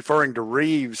 referring to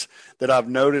Reeves, that I've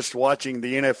noticed watching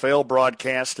the NFL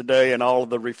broadcast today and all of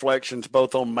the reflections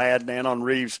both on Madden and on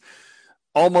Reeves,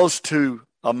 almost to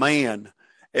a man,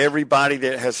 everybody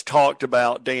that has talked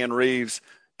about Dan Reeves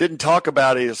didn't talk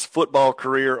about his football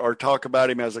career or talk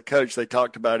about him as a coach. They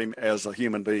talked about him as a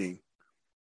human being.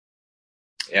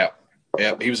 Yeah,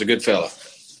 he was a good fella.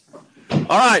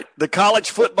 All right, the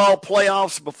college football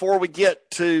playoffs. Before we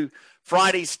get to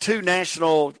Friday's two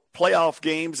national playoff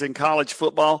games in college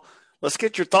football, let's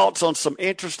get your thoughts on some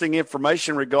interesting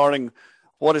information regarding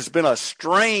what has been a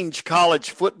strange college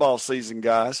football season,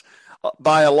 guys.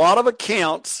 By a lot of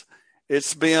accounts,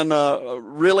 it's been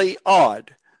really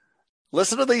odd.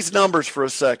 Listen to these numbers for a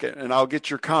second, and I'll get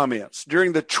your comments.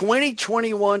 During the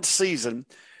 2021 season,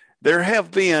 there have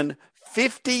been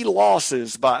 50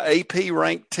 losses by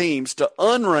AP-ranked teams to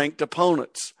unranked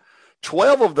opponents.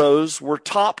 12 of those were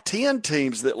top 10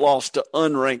 teams that lost to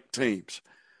unranked teams.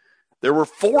 There were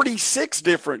 46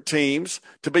 different teams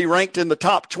to be ranked in the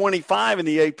top 25 in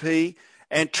the AP,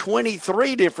 and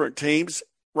 23 different teams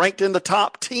ranked in the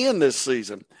top 10 this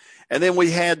season. And then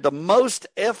we had the most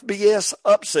FBS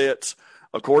upsets,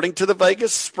 according to the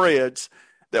Vegas spreads,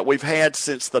 that we've had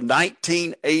since the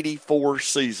 1984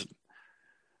 season.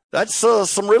 That's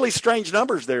some really strange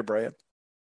numbers there, Brad.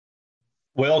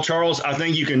 Well, Charles, I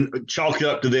think you can chalk it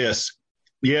up to this.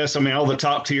 Yes, all the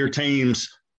top-tier teams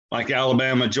like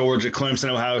Alabama, Georgia, Clemson,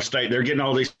 Ohio State, they're getting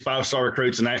all these five-star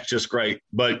recruits, and that's just great.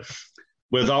 But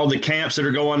with all the camps that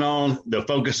are going on, the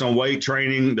focus on weight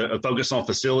training, the focus on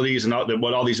facilities, and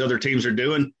what all these other teams are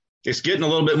doing, it's getting a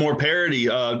little bit more parity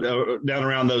down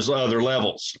around those other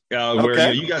levels.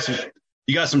 Where you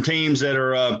got some teams that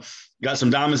are got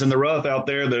some diamonds in the rough out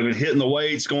there that have been hitting the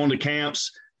weights, going to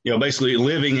camps, basically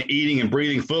living, eating, and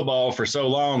breathing football for so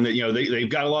long that they've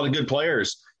got a lot of good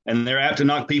players, and they're apt to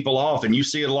knock people off. And you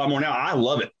see it a lot more now. I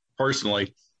love it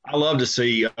personally. I love to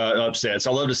see upsets.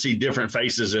 I love to see different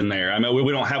faces in there.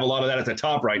 We don't have a lot of that at the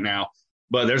top right now,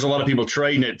 but there's a lot of people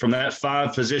trading it from that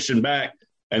 5 position back.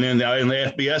 And then in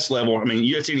the FBS level,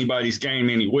 it's anybody's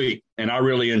game any week. And I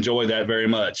really enjoy that very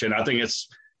much. And I think it's,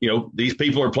 these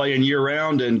people are playing year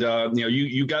round, and,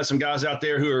 you got some guys out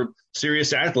there who are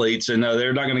serious athletes, and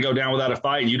they're not going to go down without a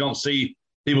fight. You don't see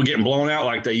people getting blown out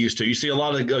like they used to. You see a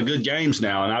lot of good games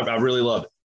now, and I really love it.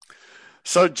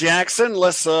 So, Jackson,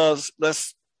 let's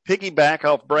piggyback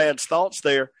off Brad's thoughts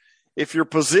there. If your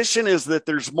position is that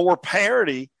there's more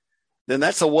parity, then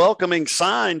that's a welcoming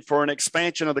sign for an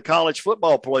expansion of the college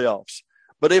football playoffs.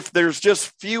 But if there's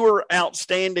just fewer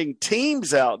outstanding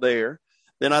teams out there,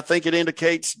 then I think it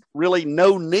indicates really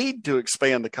no need to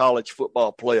expand the college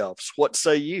football playoffs. What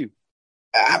say you?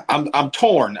 I'm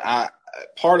torn.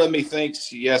 Part of me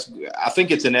thinks, yes, I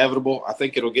think it's inevitable. I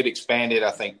think it'll get expanded.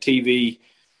 I think TV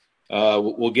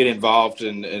will get involved,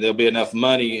 and there'll be enough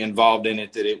money involved in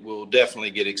it that it will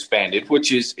definitely get expanded,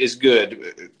 which is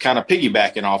good. Kind of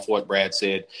piggybacking off what Brad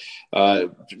said,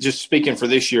 just speaking for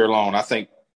this year alone, I think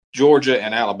Georgia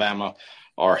and Alabama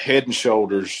are head and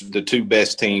shoulders the two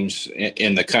best teams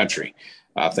in the country.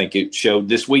 I think it showed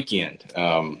this weekend.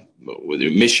 With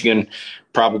Michigan,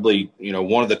 probably,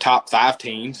 one of the top 5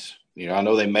 teams. I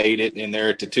know they made it in there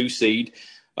at the 2 seed,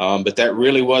 but that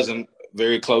really wasn't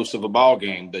very close of a ball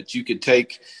game. But you could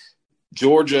take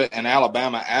Georgia and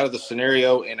Alabama out of the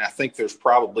scenario, and I think there's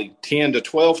probably 10 to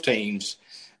 12 teams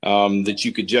that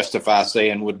you could justify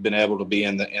saying would have been able to be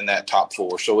in that top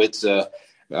 4. So it's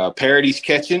parity's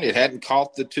catching. It hadn't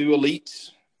caught the 2 elites,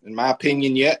 in my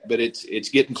opinion, yet, but it's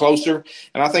getting closer,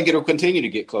 and I think it'll continue to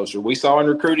get closer. We saw in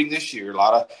recruiting this year a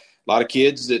lot of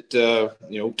kids that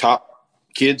top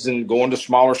kids and going to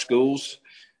smaller schools.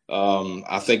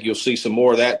 I think you'll see some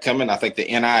more of that coming. I think the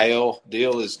NIL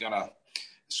deal is going to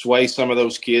sway some of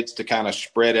those kids to kind of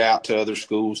spread out to other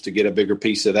schools to get a bigger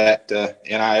piece of that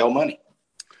NIL money.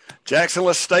 Jackson,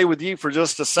 let's stay with you for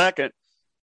just a second.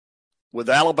 With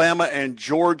Alabama and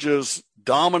Georgia's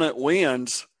dominant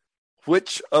wins,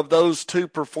 which of those 2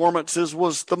 performances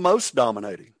was the most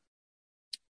dominating?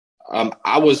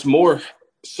 I was more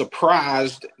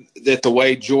surprised that the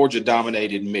way Georgia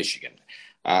dominated Michigan.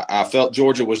 I felt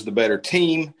Georgia was the better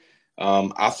team.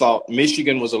 I thought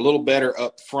Michigan was a little better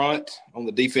up front on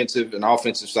the defensive and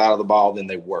offensive side of the ball than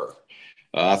they were.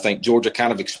 I think Georgia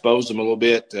kind of exposed them a little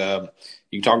bit.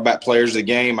 You can talk about players of the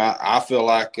game. I feel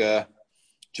like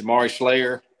Jamari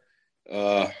Slayer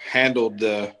handled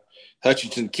the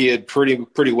Hutchinson kid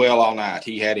pretty well all night.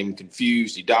 He had him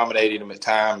confused. He dominated him at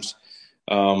times.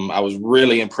 I was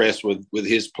really impressed with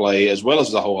his play, as well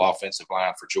as the whole offensive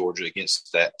line for Georgia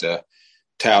against that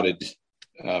touted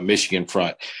Michigan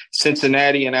front.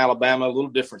 Cincinnati and Alabama, a little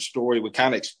different story.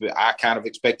 I kind of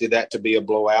expected that to be a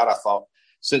blowout. I thought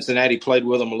Cincinnati played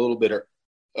with them a little bit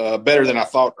better than I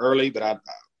thought early, but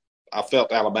I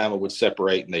felt Alabama would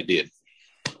separate, and they did.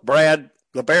 Brad,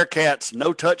 the Bearcats,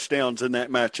 no touchdowns in that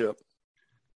matchup.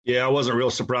 Yeah, I wasn't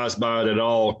real surprised by it at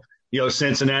all.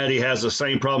 Cincinnati has the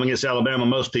same problem against Alabama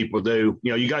most people do.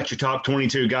 You got your top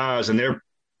 22 guys, and they're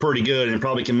pretty good and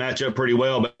probably can match up pretty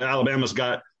well. But Alabama's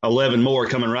got 11 more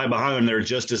coming right behind them. They're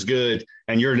just as good,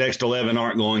 and your next 11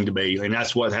 aren't going to be. And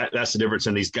that's the difference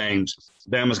in these games.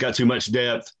 Alabama's got too much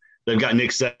depth. They've got Nick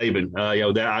Saban.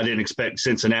 I didn't expect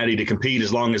Cincinnati to compete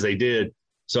as long as they did.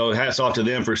 So hats off to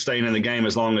them for staying in the game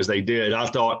as long as they did. I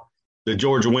thought the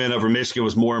Georgia win over Michigan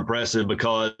was more impressive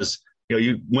because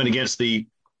you went against the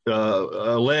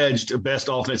alleged best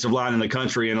offensive line in the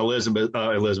country in Elizabeth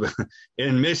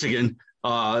in Michigan,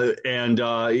 and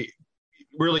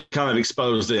really kind of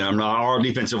exposed them. Our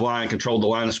defensive line controlled the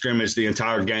line of scrimmage the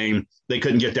entire game. They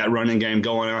couldn't get that running game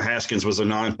going. Haskins was a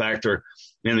non-factor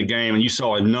in the game, and you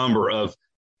saw a number of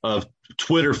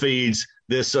Twitter feeds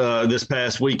this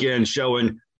past weekend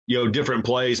showing different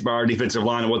plays by our defensive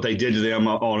line and what they did to them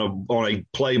on a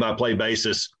play-by-play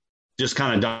basis. Just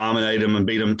kind of dominated them and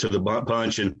beat them to the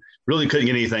punch, and really couldn't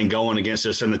get anything going against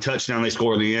us. And the touchdown they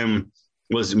scored at the end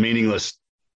was meaningless.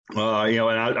 And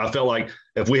I felt like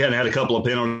if we hadn't had a couple of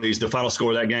penalties, the final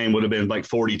score of that game would have been like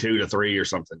 42-3 or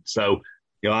something. So,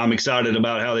 I'm excited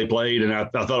about how they played, and I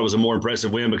thought it was a more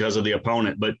impressive win because of the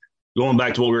opponent. But going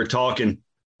back to what we were talking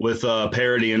with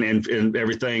parity and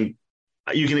everything,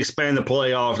 you can expand the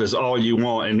playoff as all you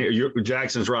want. And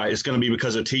Jackson's right. It's going to be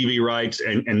because of TV rights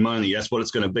and money. That's what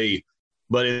it's going to be.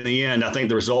 But in the end, I think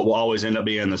the result will always end up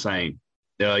being the same.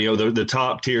 The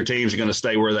top tier teams are going to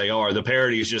stay where they are. The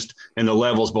parity is just in the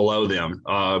levels below them.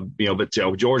 But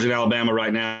Georgia and Alabama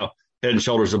right now, head and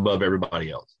shoulders above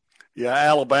everybody else. Yeah,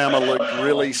 Alabama looked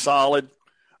really solid.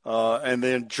 And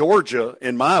then Georgia,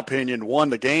 in my opinion, won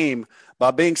the game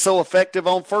by being so effective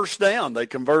on first down. They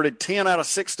converted 10 out of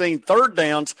 16 third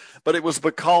downs, but it was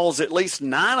because at least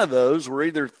 9 of those were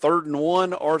either 3rd and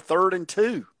 1 or 3rd and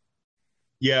 2.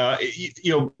 Yeah,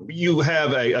 you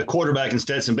have a quarterback in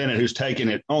Stetson Bennett who's taken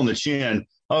it on the chin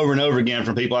over and over again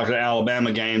from people after the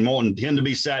Alabama game, wanting him to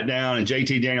be sat down and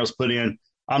JT Daniels put in.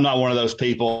 I'm not one of those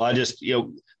people. I just,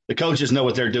 the coaches know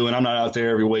what they're doing. I'm not out there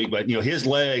every week, but, his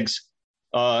legs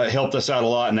helped us out a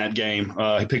lot in that game.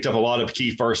 He picked up a lot of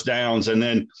key first downs and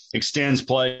then extends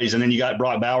plays. And then you got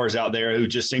Brock Bowers out there who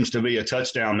just seems to be a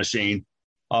touchdown machine.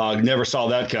 Never saw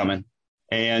that coming.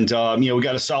 And, we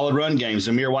got a solid run game.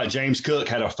 Zamir White, James Cook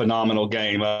had a phenomenal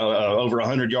game, over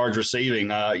 100 yards receiving,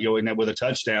 with a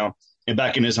touchdown and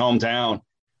back in his hometown.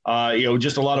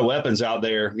 Just a lot of weapons out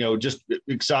there, just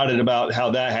excited about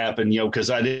how that happened,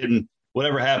 because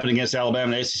whatever happened against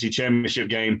Alabama in the SEC championship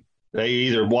game, they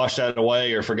either washed that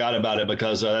away or forgot about it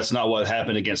because that's not what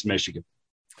happened against Michigan.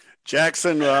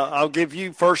 Jackson, I'll give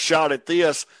you first shot at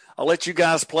this. I'll let you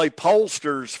guys play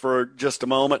pollsters for just a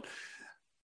moment.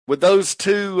 With those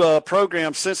two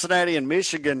programs, Cincinnati and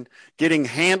Michigan, getting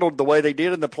handled the way they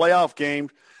did in the playoff game,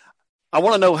 I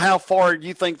want to know how far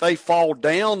you think they fall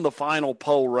down the final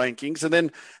poll rankings, and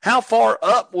then how far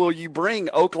up will you bring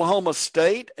Oklahoma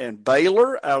State and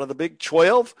Baylor out of the Big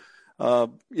 12?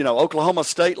 Oklahoma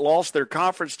State lost their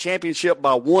conference championship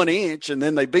by 1 inch, and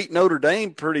then they beat Notre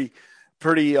Dame pretty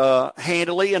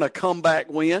handily in a comeback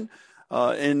win.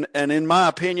 And in my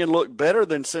opinion, looked better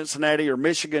than Cincinnati or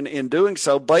Michigan in doing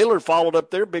so. Baylor followed up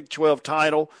their Big 12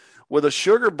 title with a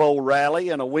Sugar Bowl rally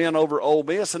and a win over Ole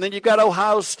Miss. And then you've got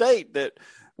Ohio State that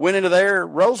went into their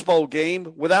Rose Bowl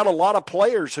game without a lot of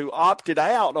players who opted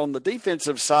out on the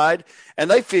defensive side,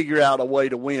 and they figure out a way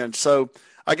to win. So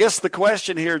I guess the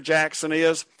question here, Jackson,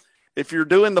 is if you're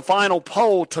doing the final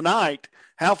poll tonight,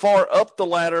 how far up the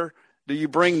ladder do you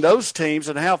bring those teams,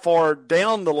 and how far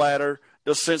down the ladder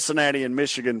does Cincinnati and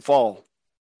Michigan fall?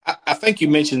 I think you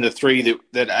mentioned the three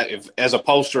that as a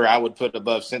pollster I would put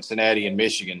above Cincinnati and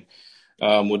Michigan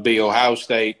would be Ohio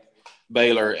State,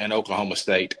 Baylor, and Oklahoma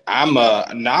State. I'm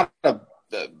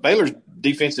Baylor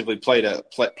defensively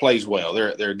plays well.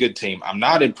 They're a good team. I'm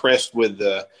not impressed with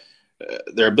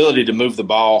their ability to move the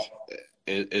ball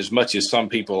as much as some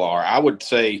people are. I would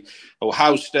say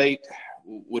Ohio State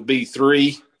would be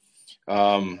 3,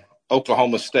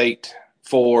 Oklahoma State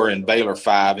 4, and Baylor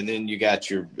 5, and then you got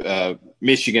your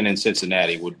Michigan and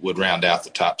Cincinnati would round out the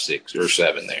top 6 or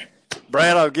 7 there.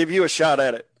 Brad, I'll give you a shot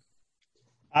at it.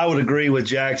 I would agree with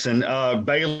Jackson.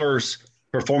 Baylor's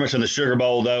performance in the Sugar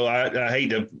Bowl, though, I hate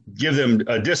to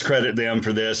discredit them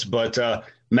for this, but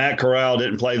Matt Corral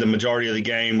didn't play the majority of the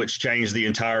game, which changed the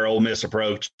entire Ole Miss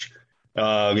approach. You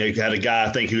had a guy,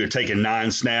 I think, who had taken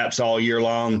 9 snaps all year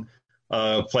long,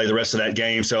 play the rest of that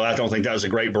game. So I don't think that was a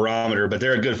great barometer, but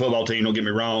they're a good football team. Don't get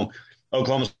me wrong.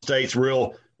 Oklahoma State's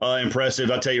real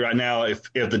impressive. I'll tell you right now,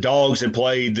 if the Dogs had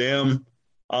played them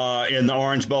in the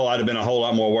Orange Bowl, I'd have been a whole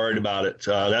lot more worried about it.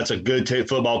 That's a good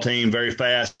football team, very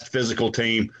fast, physical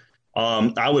team.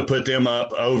 I would put them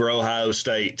up over Ohio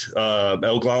State,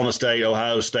 Oklahoma State,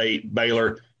 Ohio State,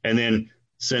 Baylor, and then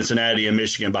Cincinnati and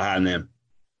Michigan behind them.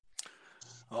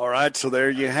 All right, so there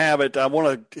you have it. I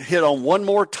want to hit on one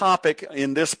more topic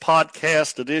in this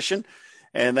podcast edition,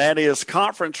 and that is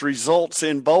conference results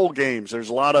in bowl games. There's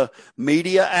a lot of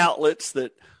media outlets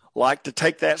that like to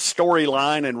take that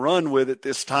storyline and run with it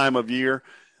this time of year.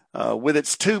 With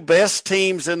its 2 best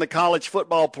teams in the college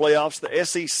football playoffs, the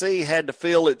SEC had to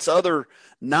fill its other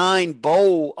 9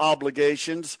 bowl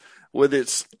obligations with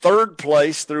its 3rd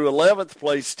place through 11th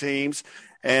place teams,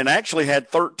 and actually had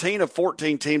 13 of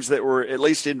 14 teams that were at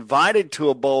least invited to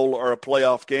a bowl or a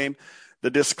playoff game.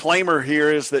 The disclaimer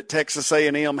here is that Texas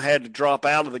A&M had to drop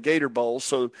out of the Gator Bowl,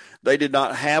 so they did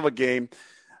not have a game.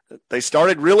 They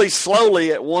started really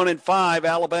slowly at 1-5.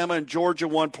 Alabama and Georgia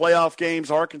won playoff games.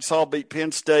 Arkansas beat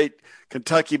Penn State.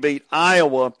 Kentucky beat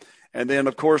Iowa. And then,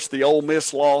 of course, the Ole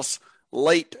Miss loss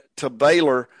late to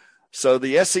Baylor. So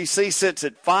the SEC sits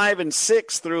at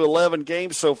 5-6 through 11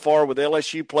 games so far, with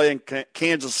LSU playing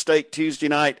Kansas State Tuesday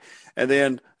night, and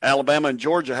then Alabama and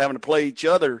Georgia having to play each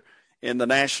other in the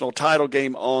national title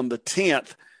game on the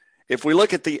 10th. If we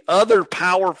look at the other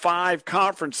Power 5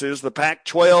 conferences, the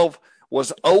Pac-12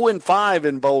 was 0-5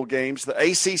 in bowl games, the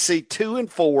ACC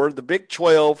 2-4, the Big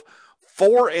 12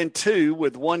 4-2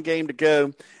 with 1 game to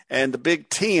go, and the Big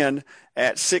 10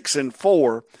 at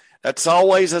 6-4. That's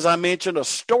always, as I mentioned, a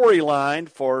storyline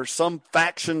for some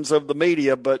factions of the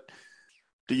media, but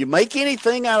do you make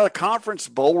anything out of conference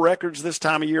bowl records this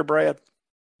time of year, Brad?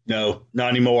 No, not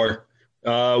anymore.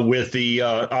 With the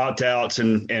opt-outs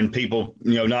and people,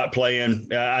 not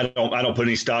playing, I don't put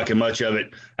any stock in much of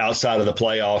it outside of the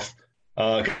playoff.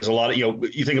 Because a lot of,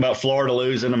 you think about Florida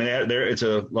losing. I mean, it's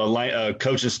a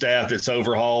coaching staff that's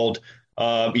overhauled.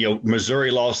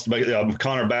 Missouri lost.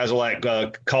 Connor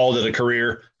Bazelak called it a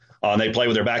career. They play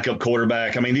with their backup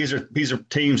quarterback. I mean, these are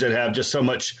teams that have just so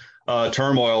much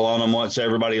turmoil on them once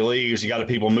everybody leaves. You got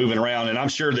people moving around, and I'm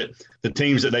sure that the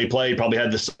teams that they played probably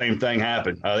had the same thing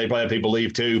happen. They probably had people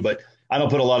leave too, but I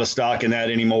don't put a lot of stock in that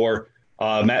anymore.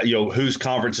 Whose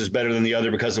conference is better than the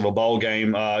other because of a bowl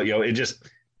game? It just.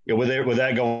 With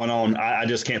that going on, I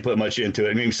just can't put much into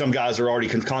it. I mean, some guys are already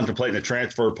contemplating the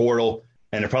transfer portal,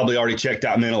 and they're probably already checked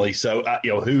out mentally. So,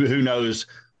 who knows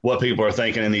what people are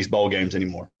thinking in these bowl games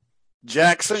anymore?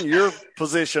 Jackson, your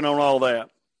position on all that?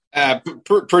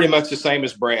 Pretty much the same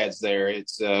as Brad's there.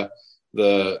 It's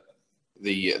the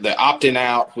opting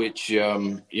out, which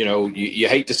you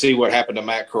hate to see what happened to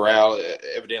Matt Corral.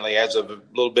 Evidently, as of a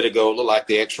little bit ago, it looked like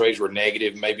the X-rays were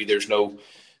negative. Maybe there's no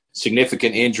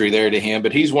significant injury there to him,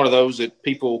 but he's one of those that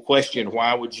people question.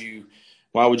 Why would you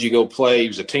go play? He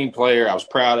was a team player. I was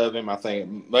proud of him. I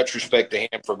think much respect to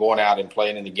him for going out and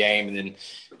playing in the game. And then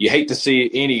you hate to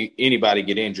see anybody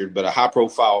get injured, but a high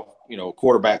profile,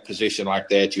 quarterback position like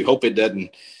that, you hope it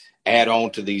doesn't add on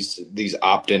to these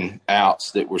opt-in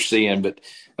outs that we're seeing. But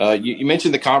you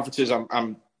mentioned the conferences.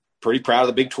 I'm pretty proud of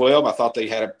the Big 12. I thought they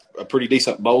had a pretty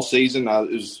decent bowl season.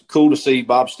 It was cool to see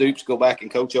Bob Stoops go back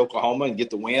and coach Oklahoma and get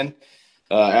the win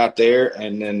out there.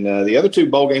 And then the other two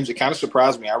bowl games, it kind of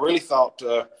surprised me. I really thought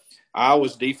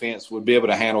Iowa's defense would be able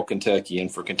to handle Kentucky,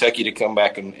 and for Kentucky to come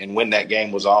back and win that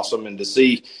game was awesome. And to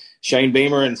see Shane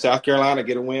Beamer in South Carolina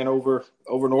get a win over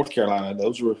North Carolina,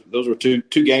 those were two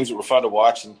games that were fun to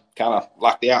watch, and kind of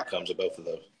like the outcomes of both of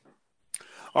those.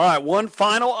 All right, one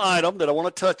final item that I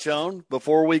want to touch on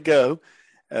before we go.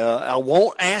 I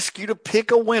won't ask you to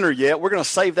pick a winner yet. We're going to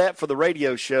save that for the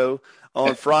radio show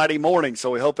on Friday morning, so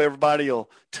we hope everybody will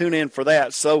tune in for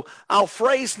that. So I'll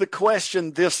phrase the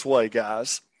question this way,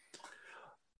 guys,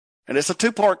 and it's a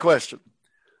two-part question.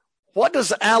 What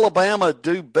does Alabama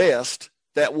do best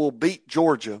that will beat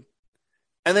Georgia?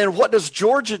 And then what does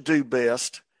Georgia do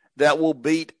best that will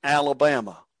beat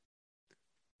Alabama?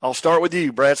 I'll start with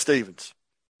you, Brad Stevens.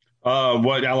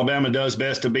 What Alabama does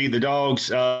best to beat the Dogs,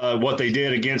 what they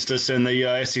did against us in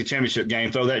the SEC championship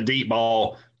game, throw that deep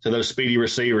ball to those speedy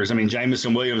receivers. I mean,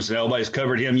 Jamison Williams, nobody's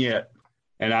covered him yet,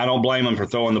 and I don't blame them for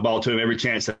throwing the ball to him every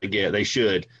chance they get. They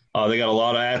should. They got a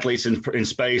lot of athletes in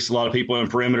space, a lot of people in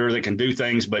perimeter that can do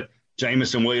things, but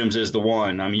Jamison Williams is the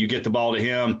one. I mean, you get the ball to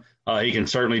him, he can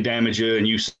certainly damage you, and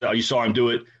you saw him do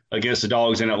it against the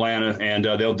Dogs in Atlanta, and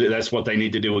that's what they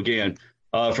need to do again.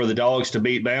 For the Dogs to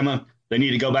beat Bama, they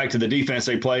need to go back to the defense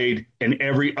they played in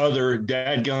every other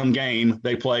dadgum game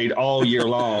they played all year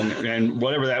long. And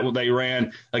whatever that they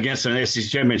ran against an SEC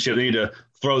championship, they need to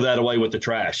throw that away with the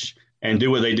trash and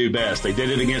do what they do best. They did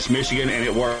it against Michigan, and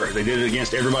it worked. They did it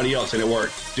against everybody else, and it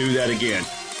worked. Do that again.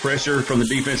 Pressure from the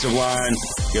defensive line,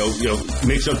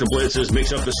 mix up the blitzes,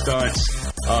 mix up the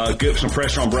stunts, get some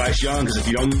pressure on Bryce Young, because if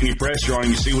you don't get any pressure on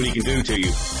him, you see what he can do to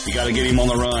you. You got to get him on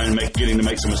the run and get him to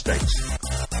make some mistakes.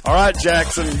 All right,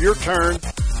 Jackson, your turn.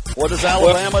 What does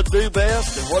Alabama do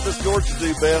best, and what does Georgia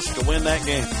do best to win that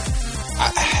game?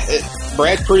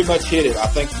 Brad pretty much hit it. I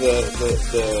think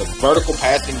the vertical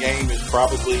passing game is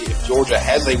probably, if Georgia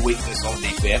has a weakness on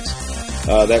defense,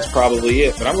 that's probably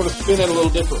it. But I'm going to spin it a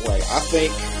little different way. I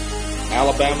think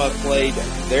Alabama played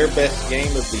their best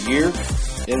game of the year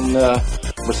in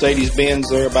Mercedes-Benz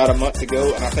there about a month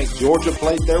ago, and I think Georgia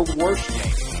played their worst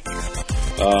game.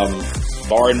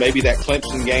 Barring maybe that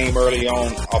Clemson game early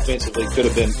on offensively could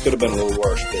have been a little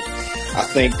worse. But I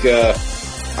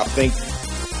think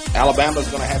Alabama's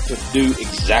going to have to do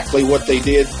exactly what they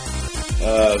did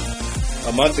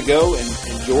a month ago,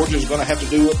 and Georgia's going to have to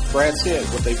do what Brad said,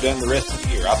 what they've done the rest of the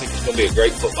year. I think it's going to be a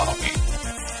great football game.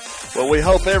 Well, we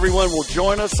hope everyone will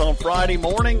join us on Friday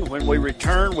morning when we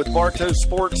return with Bartow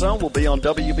Sports Zone. We'll be on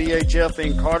WBHF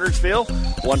in Cartersville,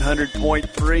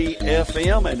 100.3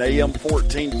 FM and AM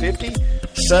 1450,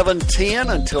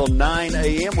 7:10 until 9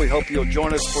 a.m. We hope you'll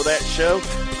join us for that show.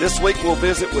 This week we'll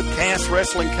visit with Cass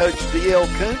wrestling coach D.L.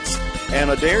 Kuntz and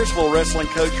Adairsville wrestling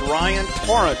coach Ryan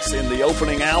Torrance in the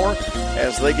opening hour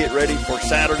as they get ready for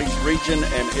Saturday's region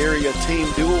and area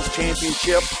team duels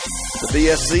championship. The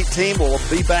BSC team will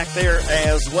be back there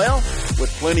as well with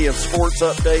plenty of sports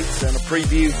updates and a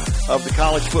preview of the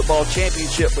college football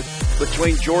championship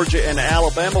between Georgia and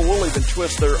Alabama. We'll even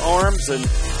twist their arms and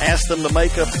ask them to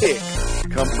make a pick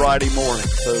come Friday morning.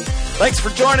 So thanks for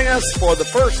joining us for the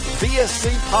first BSC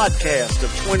podcast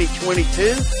of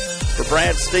 2022. For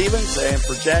Brad Stevens and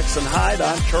for Jackson Hyde,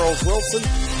 I'm Charles Wilson.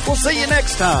 We'll see you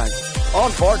next time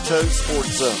on Bartow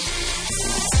Sports Zone.